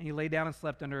 And he lay down and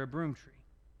slept under a broom tree.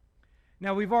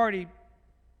 Now, we've already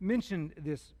mentioned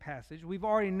this passage. We've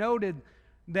already noted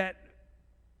that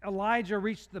Elijah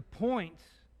reached the point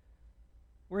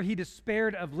where he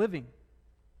despaired of living.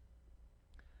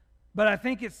 But I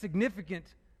think it's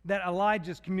significant that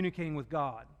Elijah is communicating with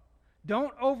God.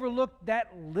 Don't overlook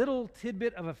that little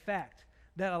tidbit of a fact,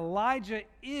 that Elijah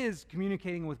is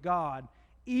communicating with God,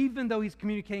 even though he's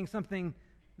communicating something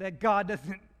that God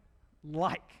doesn't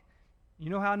like. You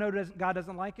know how I know God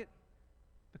doesn't like it?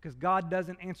 Because God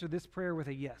doesn't answer this prayer with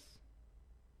a yes.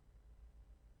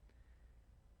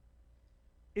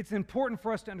 It's important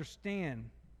for us to understand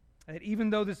that even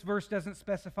though this verse doesn't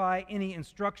specify any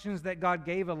instructions that God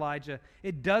gave Elijah,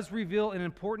 it does reveal an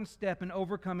important step in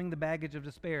overcoming the baggage of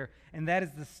despair, and that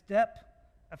is the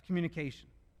step of communication.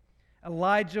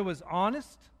 Elijah was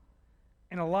honest,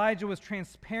 and Elijah was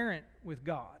transparent with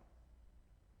God.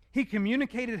 He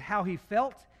communicated how he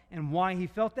felt and why he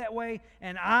felt that way,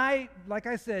 and like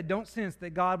I said, don't sense that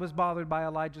God was bothered by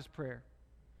Elijah's prayer.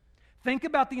 Think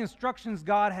about the instructions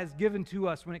God has given to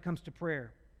us when it comes to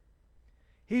prayer.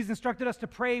 He's instructed us to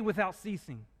pray without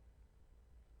ceasing.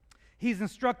 He's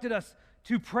instructed us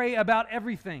to pray about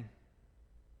everything.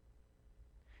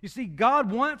 You see,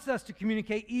 God wants us to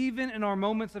communicate even in our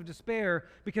moments of despair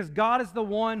because God is the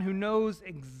one who knows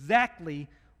exactly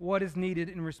what is needed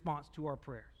in response to our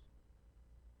prayers.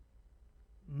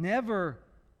 Never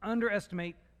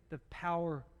underestimate the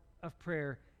power of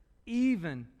prayer,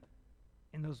 even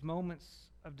in those moments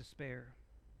of despair.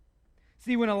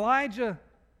 See, when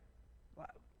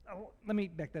let me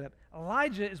back that up.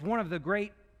 Elijah is one of the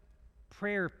great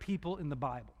prayer people in the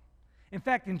Bible. In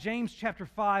fact, in James chapter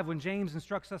 5, when James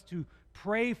instructs us to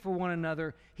pray for one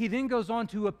another, he then goes on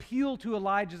to appeal to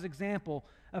Elijah's example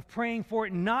of praying for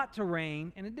it not to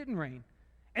rain, and it didn't rain,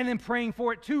 and then praying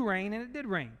for it to rain, and it did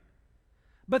rain.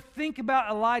 But think about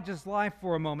Elijah's life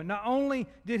for a moment. Not only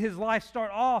did his life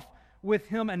start off with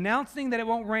him announcing that it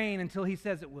won't rain until he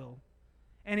says it will,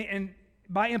 and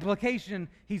by implication,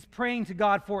 he's praying to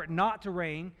God for it not to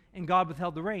rain, and God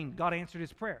withheld the rain. God answered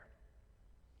his prayer.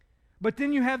 But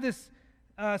then you have this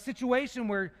situation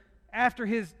where after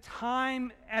his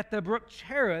time at the brook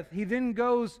Cherith, he then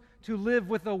goes to live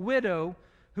with a widow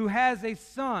who has a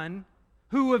son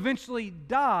who eventually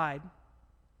died.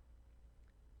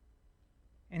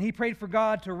 And he prayed for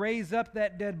God to raise up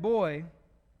that dead boy,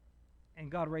 and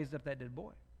God raised up that dead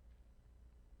boy.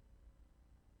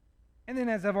 And then,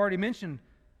 as I've already mentioned,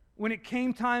 when it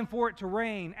came time for it to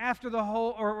rain, after the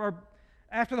whole,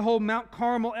 After the whole Mount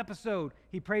Carmel episode,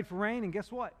 he prayed for rain, and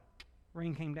guess what?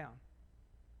 Rain came down.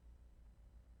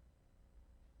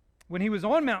 When he was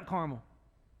on Mount Carmel,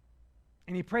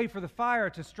 and he prayed for the fire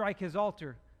to strike his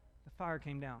altar, the fire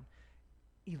came down.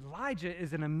 Elijah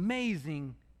is an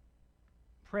amazing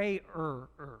prayer.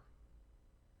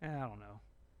 I don't know.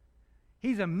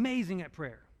 He's amazing at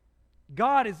prayer.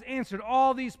 God has answered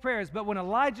all these prayers, but when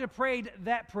Elijah prayed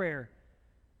that prayer,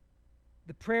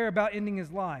 the prayer about ending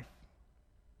his life,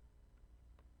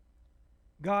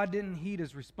 God didn't heed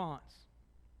his response.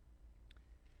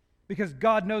 Because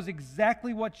God knows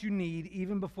exactly what you need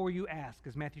even before you ask,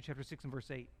 as Matthew chapter 6 and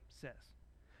verse 8 says.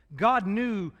 God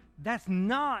knew that's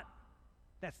not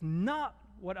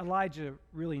what Elijah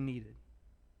really needed.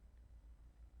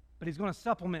 But he's going to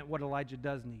supplement what Elijah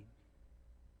does need,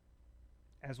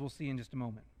 as we'll see in just a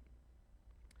moment.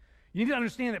 You need to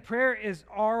understand that prayer is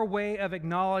our way of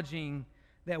acknowledging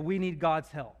that we need God's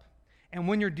help. And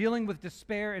when you're dealing with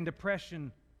despair and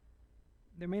depression,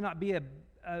 there may not be a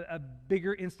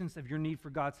bigger instance of your need for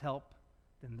God's help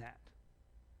than that.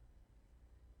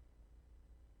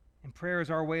 And prayer is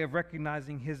our way of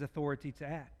recognizing His authority to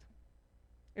act.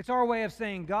 It's our way of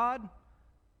saying, God,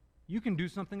 you can do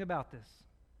something about this.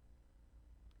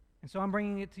 And so I'm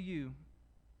bringing it to you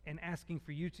and asking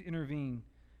for you to intervene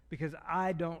because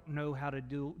I don't know how to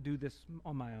do this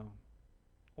on my own,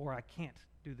 or I can't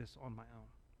do this on my own.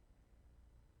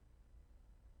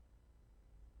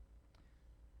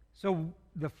 So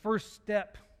the first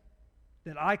step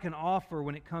that I can offer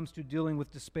when it comes to dealing with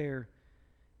despair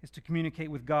is to communicate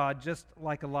with God, just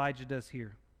like Elijah does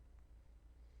here.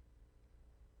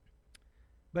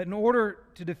 But in order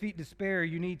to defeat despair,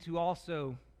 you need to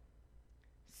also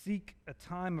seek a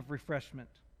time of refreshment.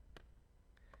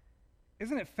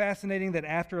 Isn't it fascinating that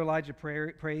after Elijah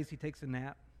prays, he takes a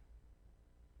nap?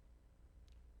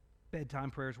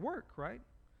 Bedtime prayers work, right?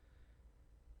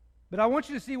 But I want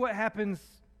you to see what happens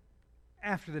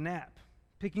after the nap.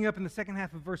 Picking up in the second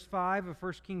half of verse 5 of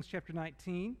 1 Kings chapter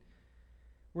 19,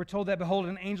 we're told that, behold,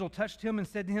 an angel touched him and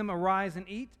said to him, arise and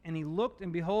eat. And he looked,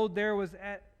 and behold, there was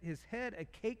at his head a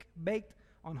cake baked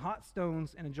on hot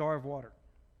stones and a jar of water.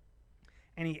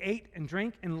 And he ate and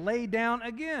drank and lay down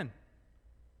again.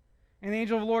 And the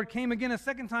angel of the Lord came again a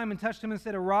second time and touched him and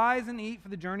said, arise and eat, for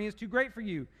the journey is too great for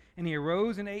you. And he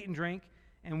arose and ate and drank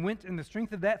and went in the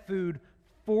strength of that food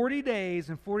 40 days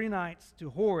and 40 nights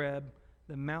to Horeb,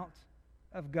 the mount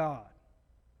of God.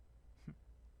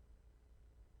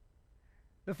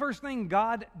 The first thing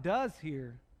God does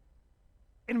here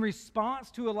in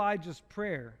response to Elijah's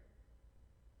prayer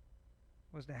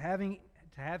was to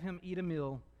have him eat a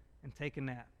meal and take a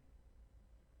nap.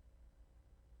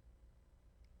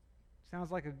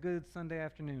 Sounds like a good Sunday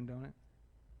afternoon, don't it?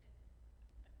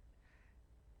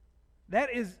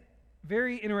 That is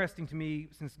very interesting to me,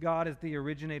 since God is the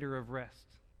originator of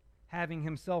rest, having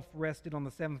himself rested on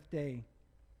the seventh day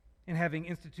and having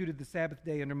instituted the Sabbath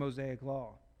day under Mosaic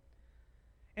law.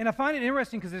 And I find it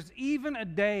interesting because there's even a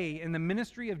day in the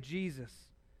ministry of Jesus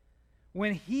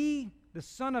when he, the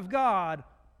Son of God,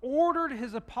 ordered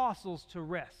his apostles to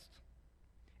rest.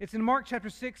 It's in Mark chapter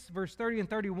 6, verse 30 and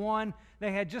 31.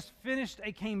 They had just finished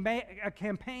a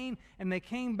campaign, and they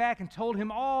came back and told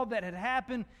him all that had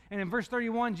happened. And in verse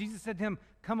 31, Jesus said to him,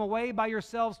 come away by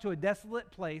yourselves to a desolate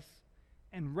place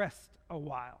and rest a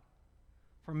while.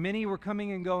 For many were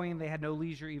coming and going, and they had no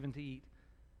leisure even to eat.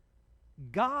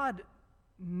 God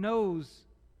knows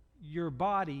your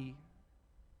body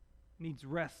needs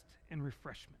rest and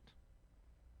refreshment.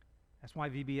 That's why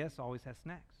VBS always has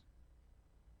snacks.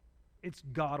 It's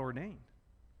God ordained.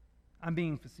 I'm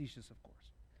being facetious, of course.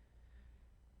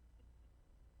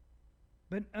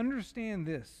 But understand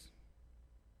this.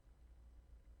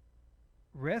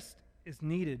 Rest is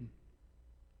needed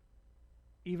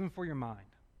even for your mind.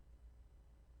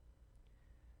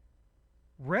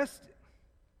 Rest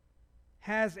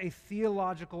has a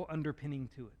theological underpinning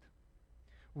to it.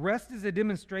 Rest is a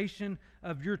demonstration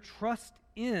of your trust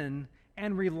in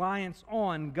and reliance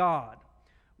on God.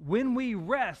 When we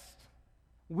rest,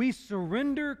 we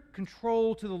surrender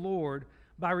control to the Lord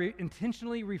by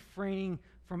intentionally refraining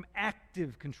from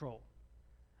active control.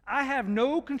 I have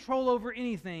no control over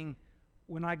anything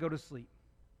when I go to sleep.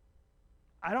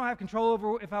 I don't have control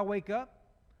over if I wake up.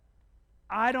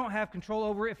 I don't have control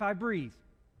over if I breathe.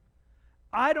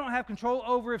 I don't have control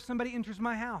over if somebody enters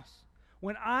my house.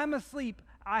 When I'm asleep,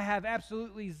 I have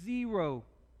absolutely zero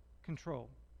control.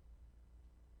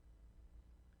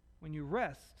 When you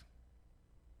rest,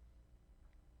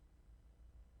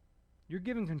 you're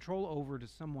giving control over to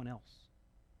someone else.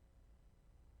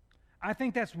 I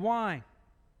think that's why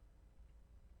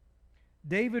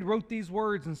David wrote these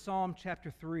words in Psalm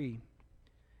chapter 3.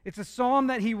 It's a psalm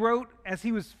that he wrote as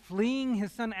he was fleeing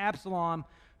his son Absalom,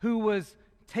 who was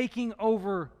taking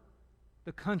over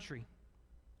the country.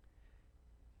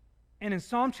 And in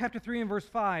Psalm chapter 3 and verse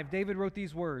 5, David wrote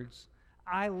these words,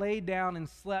 I lay down and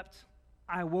slept,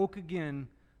 I woke again,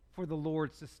 for the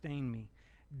Lord sustained me.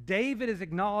 David is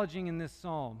acknowledging in this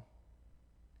psalm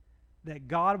that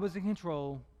God was in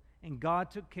control and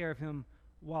God took care of him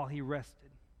while he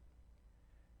rested.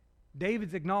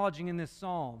 David's acknowledging in this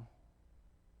psalm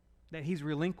that he's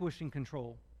relinquishing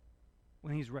control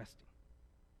when he's resting.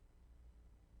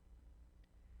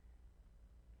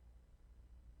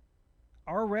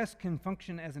 Our rest can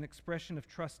function as an expression of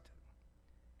trust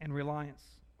and reliance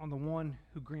on the one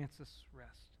who grants us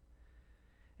rest.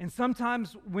 And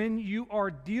sometimes when you are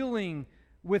dealing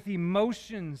with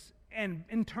emotions and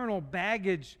internal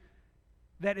baggage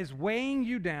that is weighing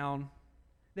you down,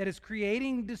 that is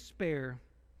creating despair,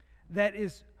 that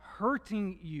is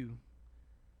hurting you,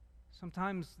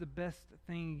 sometimes the best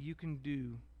thing you can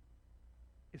do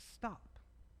is stop.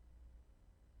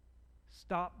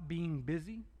 Stop being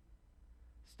busy.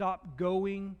 Stop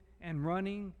going and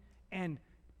running and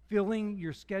filling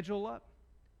your schedule up.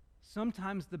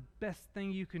 Sometimes the best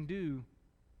thing you can do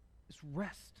is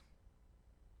rest.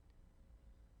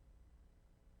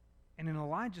 And in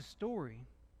Elijah's story,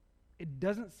 it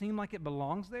doesn't seem like it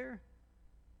belongs there,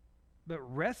 but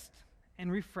rest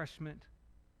and refreshment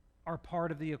are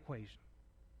part of the equation.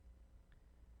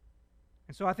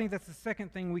 And so I think that's the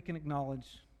second thing we can acknowledge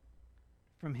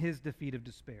from his defeat of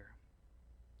despair.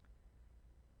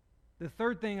 The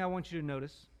third thing I want you to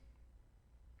notice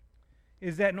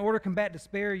is that in order to combat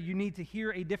despair, you need to hear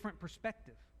a different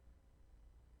perspective.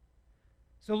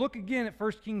 So look again at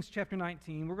 1 Kings chapter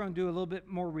 19. We're going to do a little bit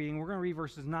more reading. We're going to read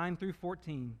verses 9 through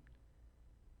 14.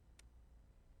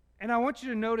 And I want you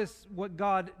to notice what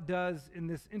God does in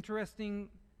this interesting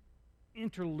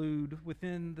interlude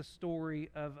within the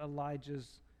story of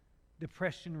Elijah's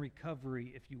depression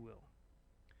recovery, if you will.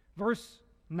 Verse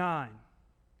 9.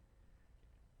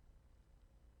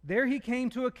 There he came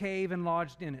to a cave and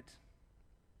lodged in it.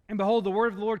 And behold, the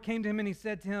word of the Lord came to him, and he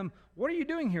said to him, What are you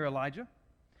doing here, Elijah?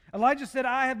 Elijah said,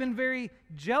 I have been very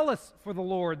jealous for the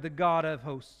Lord, the God of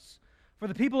hosts. For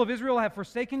the people of Israel have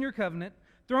forsaken your covenant,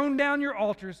 thrown down your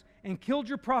altars, and killed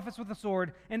your prophets with the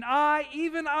sword. And I,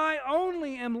 even I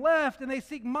only, am left, and they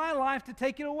seek my life to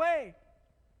take it away.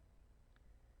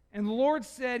 And the Lord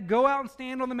said, Go out and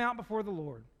stand on the mount before the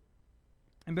Lord.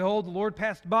 And behold, the Lord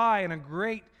passed by, and a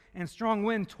great and strong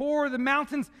wind tore the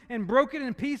mountains and broke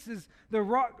in pieces the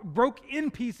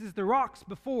rocks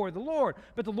before the Lord.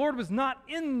 But the Lord was not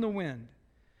in the wind.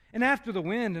 And after the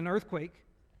wind, an earthquake.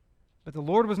 But the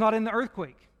Lord was not in the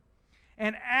earthquake.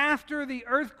 And after the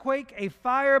earthquake, a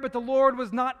fire, but the Lord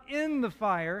was not in the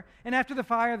fire. And after the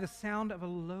fire, the sound of a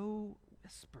low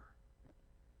whisper.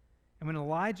 And when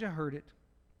Elijah heard it,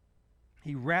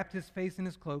 he wrapped his face in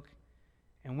his cloak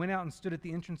and went out and stood at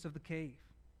the entrance of the cave.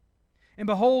 And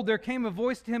behold, there came a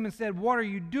voice to him and said, What are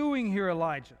you doing here,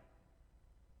 Elijah?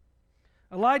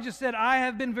 Elijah said, I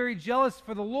have been very jealous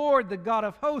for the Lord, the God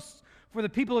of hosts, for the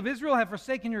people of Israel have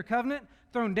forsaken your covenant,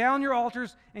 thrown down your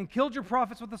altars, and killed your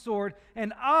prophets with the sword.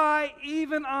 And I,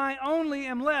 even I only,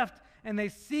 am left, and they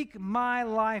seek my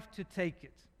life to take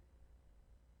it.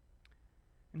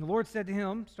 And the Lord said to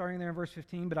him, starting there in verse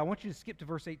 15, but I want you to skip to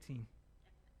verse 18.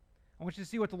 I want you to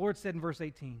see what the Lord said in verse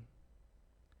 18.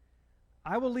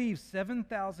 I will leave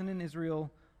 7,000 in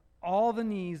Israel, all the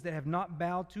knees that have not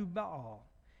bowed to Baal,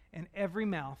 and every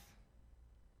mouth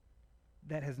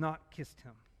that has not kissed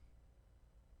him.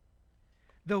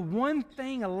 The one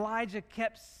thing Elijah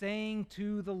kept saying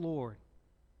to the Lord,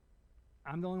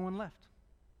 I'm the only one left.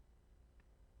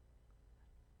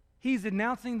 He's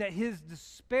announcing that his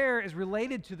despair is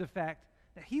related to the fact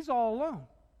that he's all alone.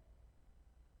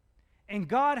 And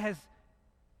God has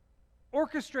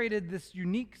orchestrated this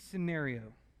unique scenario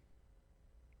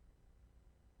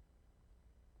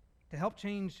to help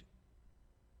change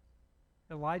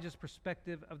Elijah's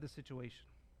perspective of the situation.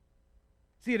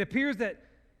 See, it appears that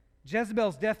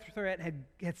Jezebel's death threat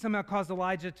had somehow caused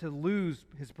Elijah to lose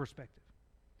his perspective.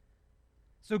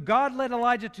 So God led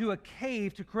Elijah to a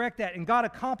cave to correct that, and God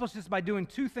accomplished this by doing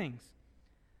two things: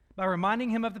 by reminding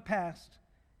him of the past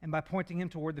and by pointing him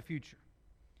toward the future.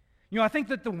 You know, I think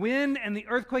that the wind and the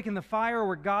earthquake and the fire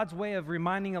were God's way of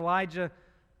reminding Elijah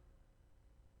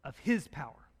of his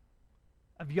power,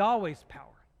 of Yahweh's power.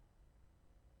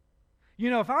 You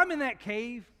know, if I'm in that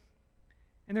cave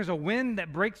and there's a wind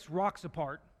that breaks rocks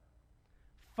apart,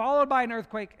 followed by an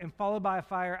earthquake and followed by a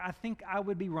fire, I think I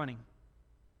would be running.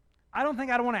 I don't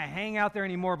think I'd want to hang out there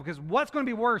anymore because what's going to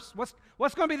be worse?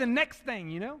 What's going to be the next thing,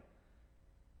 you know?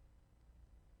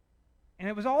 And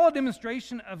it was all a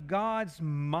demonstration of God's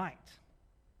might.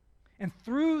 And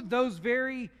through those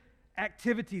very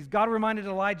activities, God reminded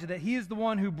Elijah that he is the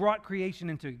one who brought creation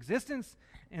into existence,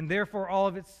 and therefore all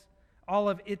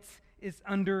of it is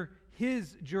under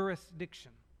his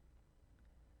jurisdiction.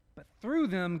 But through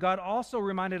them, God also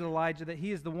reminded Elijah that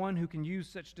he is the one who can use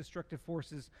such destructive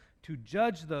forces to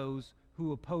judge those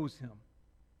who oppose him.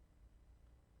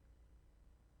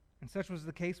 And such was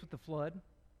the case with the flood.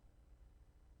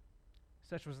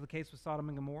 Such was the case with Sodom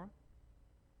and Gomorrah.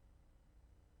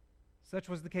 Such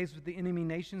was the case with the enemy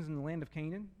nations in the land of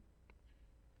Canaan.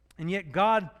 And yet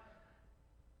God,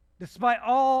 despite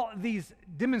all these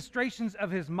demonstrations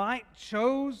of his might,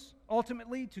 chose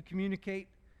ultimately to communicate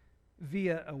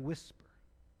via a whisper,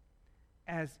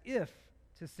 as if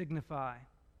to signify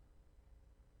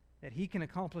that he can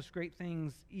accomplish great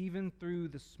things even through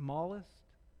the smallest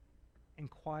and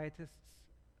quietest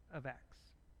of acts.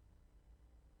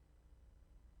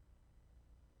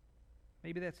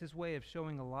 Maybe that's his way of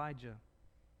showing Elijah,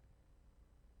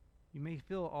 you may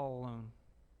feel all alone,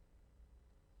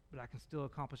 but I can still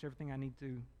accomplish everything I need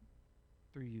to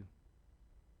through you.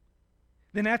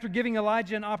 Then after giving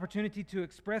Elijah an opportunity to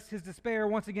express his despair,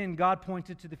 once again, God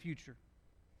pointed to the future.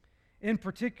 In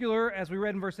particular, as we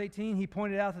read in verse 18, he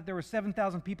pointed out that there were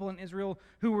 7,000 people in Israel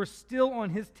who were still on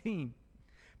his team.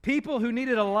 People who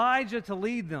needed Elijah to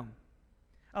lead them.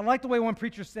 I like the way one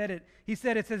preacher said it. He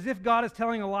said it's as if God is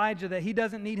telling Elijah that he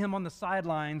doesn't need him on the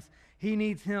sidelines. He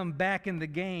needs him back in the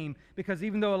game, because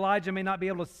even though Elijah may not be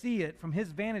able to see it from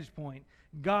his vantage point,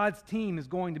 God's team is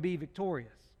going to be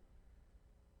victorious.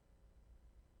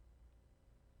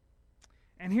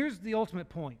 And here's the ultimate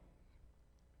point.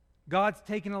 God's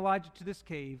taken Elijah to this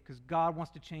cave because God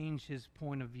wants to change his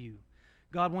point of view.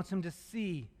 God wants him to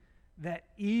see that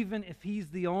even if he's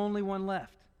the only one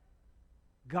left,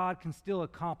 God can still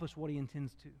accomplish what he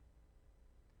intends to.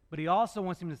 But he also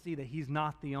wants him to see that he's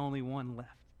not the only one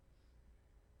left.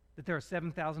 That there are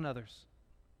 7,000 others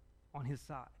on his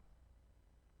side.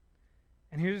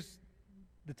 And here's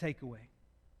the takeaway.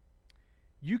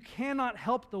 You cannot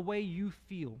help the way you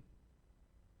feel,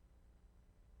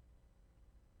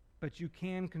 but you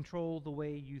can control the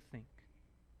way you think.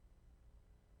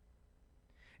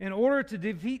 In order to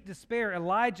defeat despair,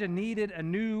 Elijah needed a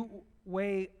new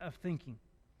way of thinking.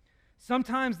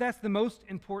 Sometimes that's the most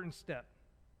important step.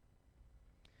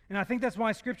 And I think that's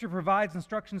why Scripture provides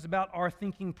instructions about our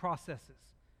thinking processes.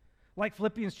 Like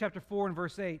Philippians chapter 4 and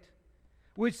verse 8,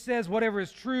 which says, whatever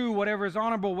is true, whatever is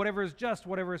honorable, whatever is just,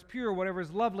 whatever is pure, whatever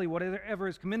is lovely, whatever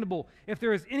is commendable, if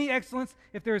there is any excellence,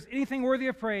 if there is anything worthy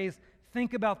of praise,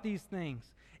 think about these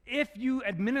things. If you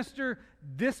administer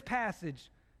this passage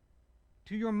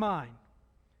to your mind,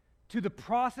 to the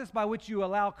process by which you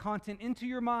allow content into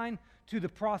your mind, to the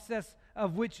process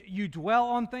of which you dwell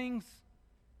on things,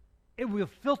 it will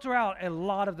filter out a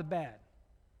lot of the bad.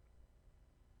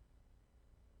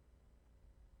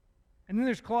 And then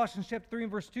there's Colossians chapter 3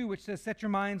 and verse 2, which says, set your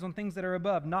minds on things that are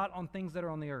above, not on things that are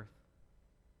on the earth.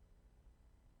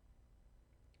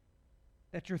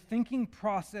 That your thinking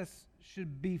process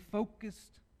should be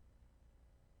focused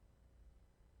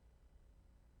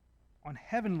on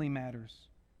heavenly matters,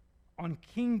 on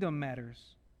kingdom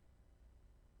matters,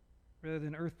 rather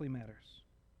than earthly matters.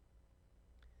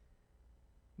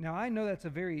 Now, I know that's a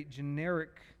very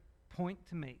generic point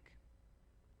to make.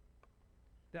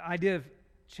 The idea of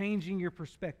changing your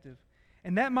perspective.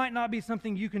 And that might not be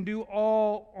something you can do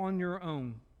all on your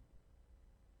own.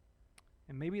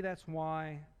 And maybe that's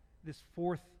why this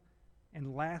fourth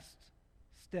and last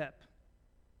step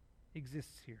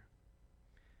exists here.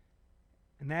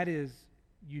 And that is,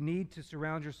 you need to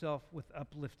surround yourself with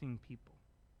uplifting people.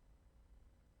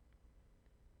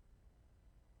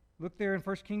 Look there in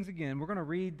 1 Kings again. We're going to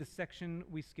read the section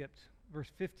we skipped, verse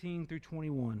 15 through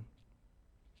 21.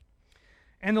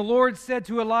 And the Lord said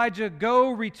to Elijah, go,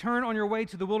 return on your way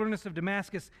to the wilderness of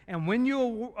Damascus, and when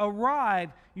you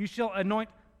arrive, you shall anoint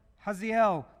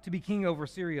Hazael to be king over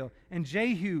Syria, and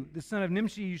Jehu, the son of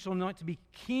Nimshi, you shall anoint to be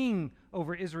king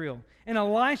over Israel. And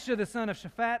Elisha, the son of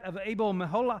Shaphat of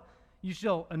Abel-Meholah, you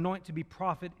shall anoint to be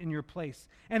prophet in your place.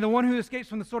 And the one who escapes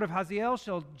from the sword of Hazael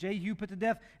shall Jehu put to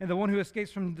death, and the one who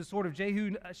escapes from the sword of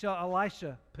Jehu shall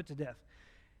Elisha put to death.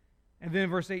 And then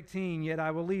verse 18, yet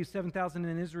I will leave 7,000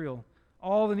 in Israel,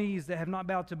 all the knees that have not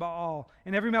bowed to Baal,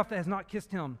 and every mouth that has not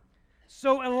kissed him.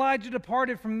 So Elijah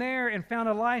departed from there and found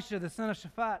Elisha, the son of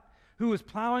Shaphat, who was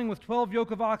plowing with 12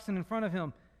 yoke of oxen in front of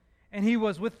him, and he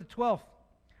was with the 12th.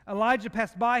 Elijah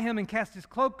passed by him and cast his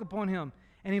cloak upon him,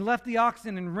 And he left the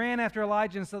oxen and ran after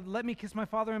Elijah and said, "Let me kiss my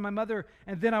father and my mother,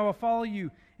 and then I will follow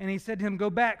you." And he said to him,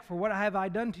 "Go back, for what have I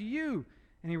done to you?"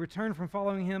 And he returned from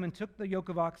following him and took the yoke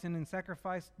of oxen and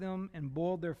sacrificed them and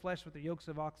boiled their flesh with the yokes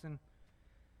of oxen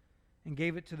and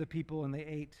gave it to the people, and they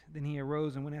ate. Then he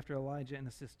arose and went after Elijah and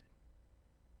assisted.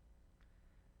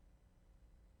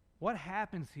 What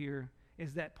happens here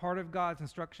is that part of God's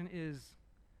instruction is,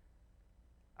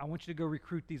 I want you to go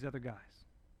recruit these other guys.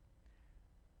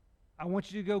 I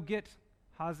want you to go get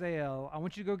Hazael. I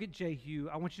want you to go get Jehu.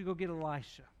 I want you to go get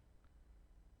Elisha.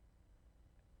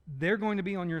 They're going to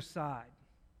be on your side.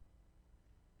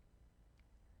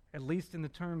 At least in the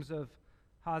terms of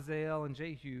Hazael and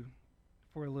Jehu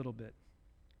for a little bit.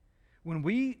 When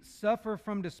we suffer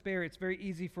from despair, it's very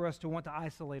easy for us to want to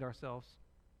isolate ourselves.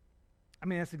 I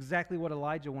mean, that's exactly what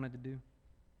Elijah wanted to do.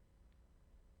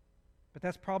 But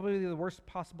that's probably the worst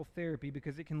possible therapy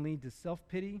because it can lead to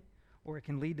self-pity or it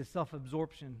can lead to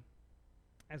self-absorption,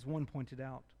 as one pointed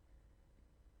out.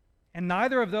 And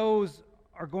neither of those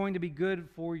are going to be good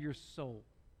for your soul.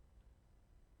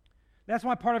 That's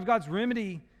why part of God's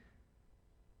remedy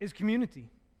is community.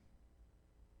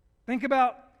 Think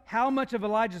about how much of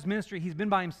Elijah's ministry he's been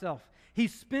by himself. He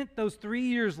spent those 3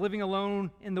 years living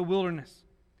alone in the wilderness.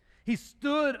 He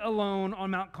stood alone on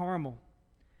Mount Carmel.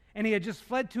 And he had just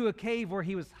fled to a cave where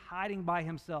he was hiding by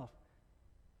himself.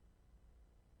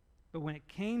 But when it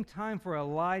came time for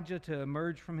Elijah to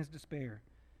emerge from his despair,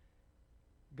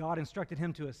 God instructed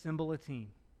him to assemble a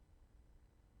team.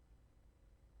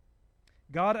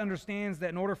 God understands that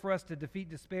in order for us to defeat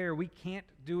despair, we can't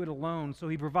do it alone. So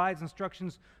he provides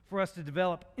instructions for us to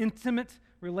develop intimate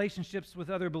relationships with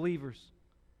other believers.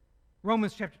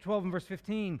 Romans chapter 12 and verse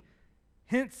 15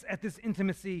 hints at this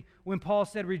intimacy when Paul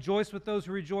said, "Rejoice with those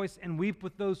who rejoice and weep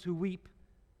with those who weep."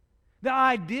 The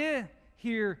idea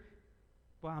here,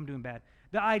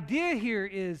 The idea here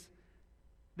is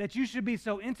that you should be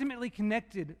so intimately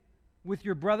connected with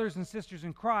your brothers and sisters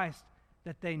in Christ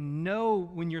that they know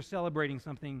when you're celebrating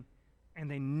something and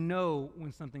they know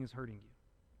when something is hurting you.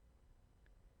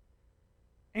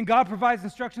 And God provides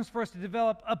instructions for us to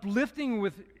develop uplifting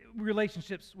with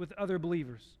relationships with other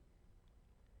believers.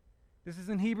 This is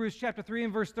in Hebrews chapter 3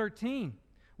 and verse 13,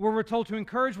 where we're told to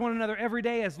encourage one another every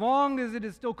day as long as it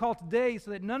is still called today,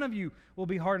 so that none of you will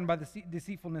be hardened by the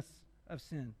deceitfulness of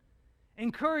sin.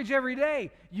 Encourage every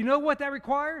day. You know what that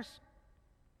requires?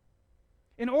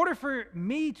 In order for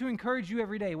me to encourage you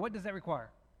every day, what does that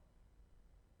require?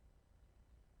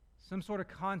 Some sort of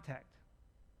contact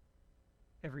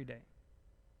every day.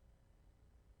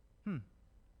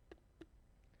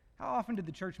 How often did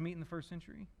the church meet in the first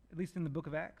century? At least in the book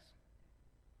of Acts?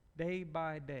 Day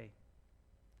by day.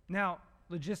 Now,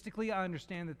 logistically, I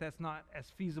understand that that's not as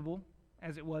feasible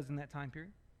as it was in that time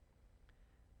period.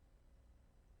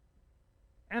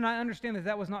 And I understand that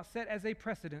that was not set as a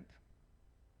precedent.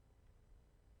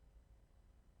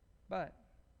 But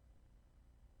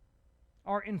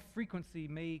our infrequency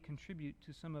may contribute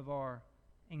to some of our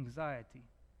anxiety.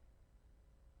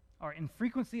 Our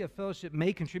infrequency of fellowship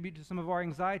may contribute to some of our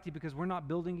anxiety because we're not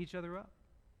building each other up.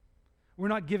 We're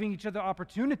not giving each other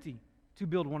opportunity to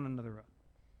build one another up.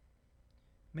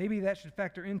 Maybe that should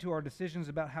factor into our decisions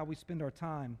about how we spend our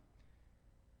time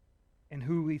and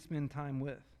who we spend time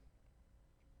with.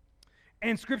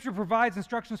 And Scripture provides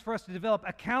instructions for us to develop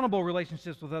accountable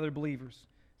relationships with other believers,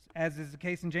 as is the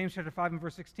case in James chapter 5 and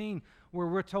verse 16, where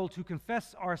we're told to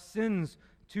confess our sins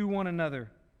to one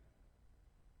another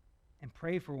and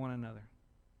pray for one another.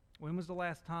 When was the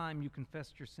last time you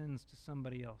confessed your sins to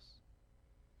somebody else?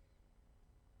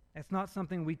 That's not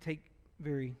something we take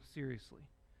very seriously.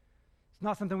 It's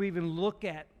not something we even look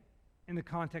at in the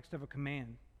context of a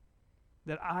command,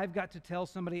 that I've got to tell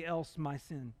somebody else my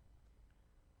sin.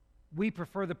 We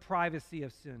prefer the privacy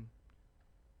of sin.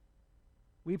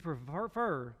 We prefer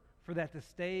for that to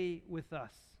stay with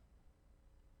us.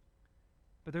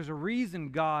 But there's a reason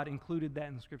God included that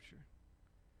in Scripture.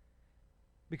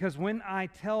 Because when I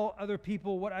tell other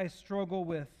people what I struggle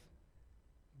with,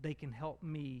 they can help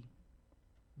me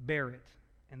bear it.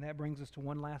 And that brings us to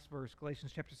one last verse,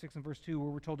 Galatians chapter 6 and verse 2, where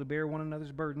we're told to bear one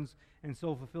another's burdens and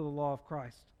so fulfill the law of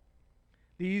Christ.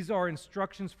 These are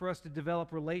instructions for us to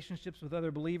develop relationships with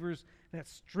other believers that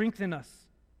strengthen us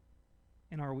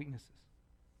in our weaknesses.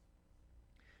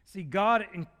 See, God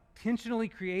intentionally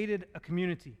created a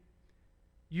community.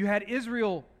 You had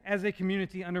Israel as a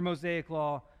community under Mosaic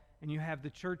law, and you have the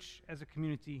church as a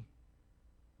community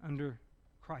under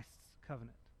Christ's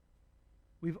covenant.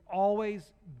 We've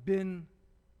always been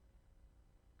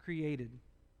created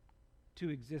to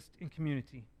exist in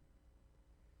community.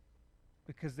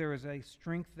 because there is a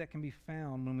strength that can be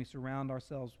found when we surround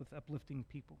ourselves with uplifting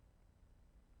people.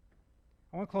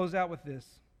 I want to close out with this.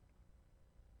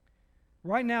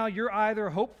 Right now, you're either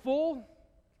hopeful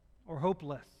or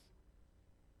hopeless.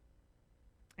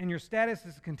 And your status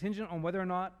is contingent on whether or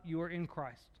not you are in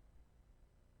Christ.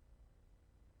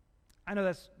 I know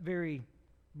that's very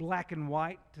black and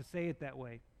white to say it that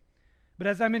way. But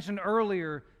as I mentioned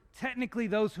earlier, technically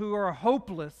those who are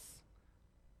hopeless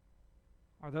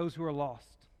are those who are lost.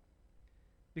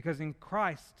 Because in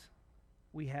Christ,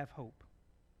 we have hope.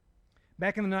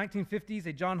 Back in the 1950s,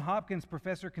 a Johns Hopkins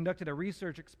professor conducted a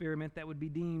research experiment that would be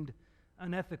deemed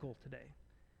unethical today.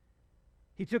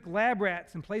 He took lab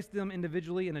rats and placed them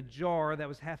individually in a jar that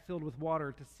was half filled with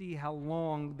water to see how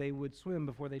long they would swim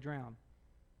before they drowned.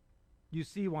 You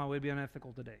see why it would be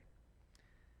unethical today.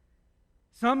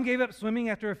 Some gave up swimming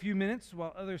after a few minutes,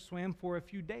 while others swam for a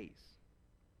few days.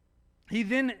 He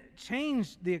then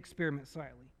changed the experiment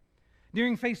slightly.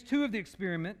 During phase 2 of the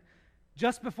experiment,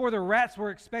 just before the rats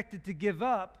were expected to give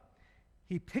up,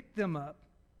 he picked them up,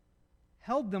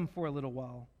 held them for a little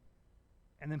while,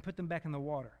 and then put them back in the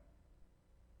water.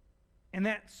 And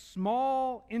that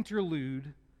small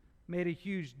interlude made a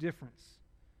huge difference.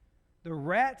 The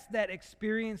rats that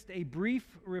experienced a brief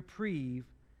reprieve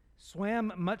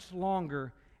swam much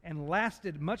longer and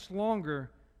lasted much longer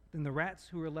than the rats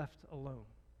who were left alone.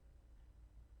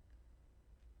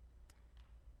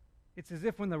 It's as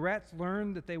if when the rats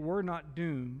learned that they were not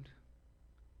doomed,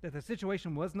 that the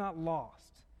situation was not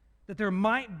lost, that there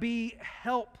might be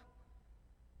help,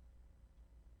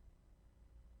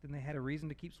 then they had a reason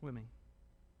to keep swimming.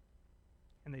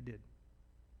 And they did.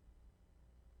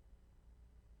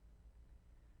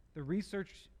 The research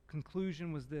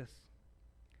conclusion was this: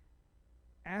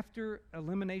 after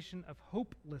elimination of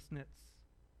hopelessness,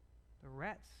 the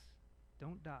rats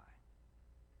don't die.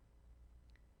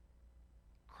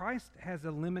 Christ has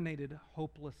eliminated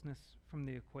hopelessness from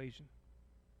the equation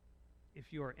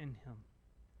if you are in Him.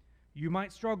 You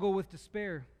might struggle with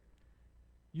despair.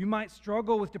 You might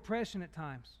struggle with depression at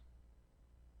times.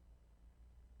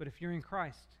 But if you're in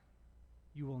Christ,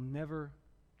 you will never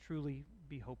truly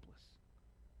be hopeless.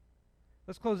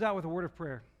 Let's close out with a word of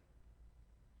prayer.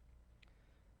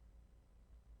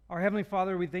 Our Heavenly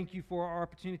Father, we thank you for our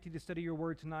opportunity to study your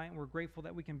word tonight, and we're grateful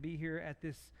that we can be here at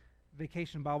this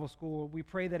Vacation Bible School. We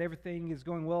pray that everything is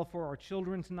going well for our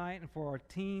children tonight and for our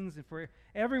teens and for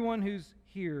everyone who's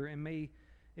here, and may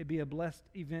it be a blessed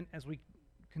event as we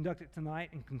conduct it tonight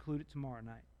and conclude it tomorrow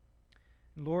night.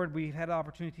 And Lord, we've had the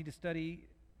opportunity to study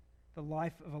the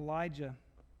life of Elijah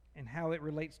and how it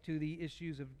relates to the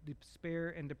issues of despair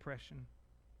and depression.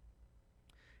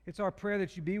 It's our prayer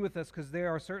that you be with us, because there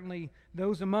are certainly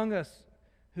those among us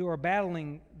who are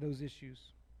battling those issues,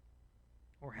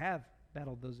 or have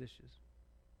battled those issues,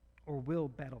 or will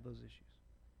battle those issues.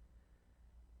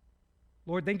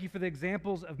 Lord, thank you for the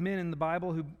examples of men in the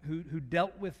Bible who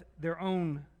dealt with their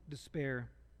own despair,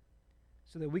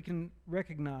 so that we can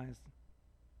recognize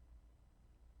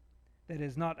that it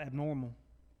is not abnormal.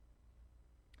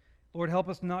 Lord, help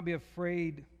us not be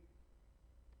afraid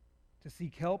to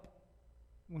seek help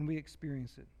when we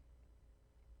experience it.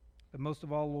 But most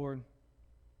of all, Lord,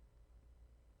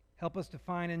 help us to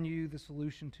find in you the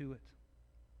solution to it.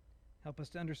 Help us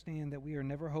to understand that we are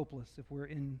never hopeless if we're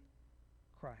in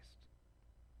Christ.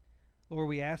 Lord,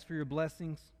 we ask for your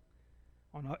blessings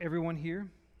on everyone here.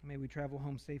 May we travel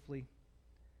home safely.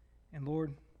 And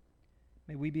Lord,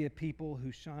 may we be a people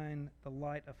who shine the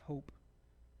light of hope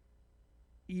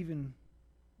even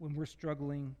when we're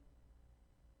struggling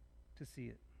to see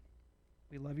it.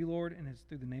 We love you, Lord, and it's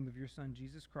through the name of your Son,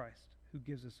 Jesus Christ, who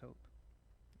gives us hope.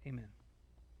 Amen.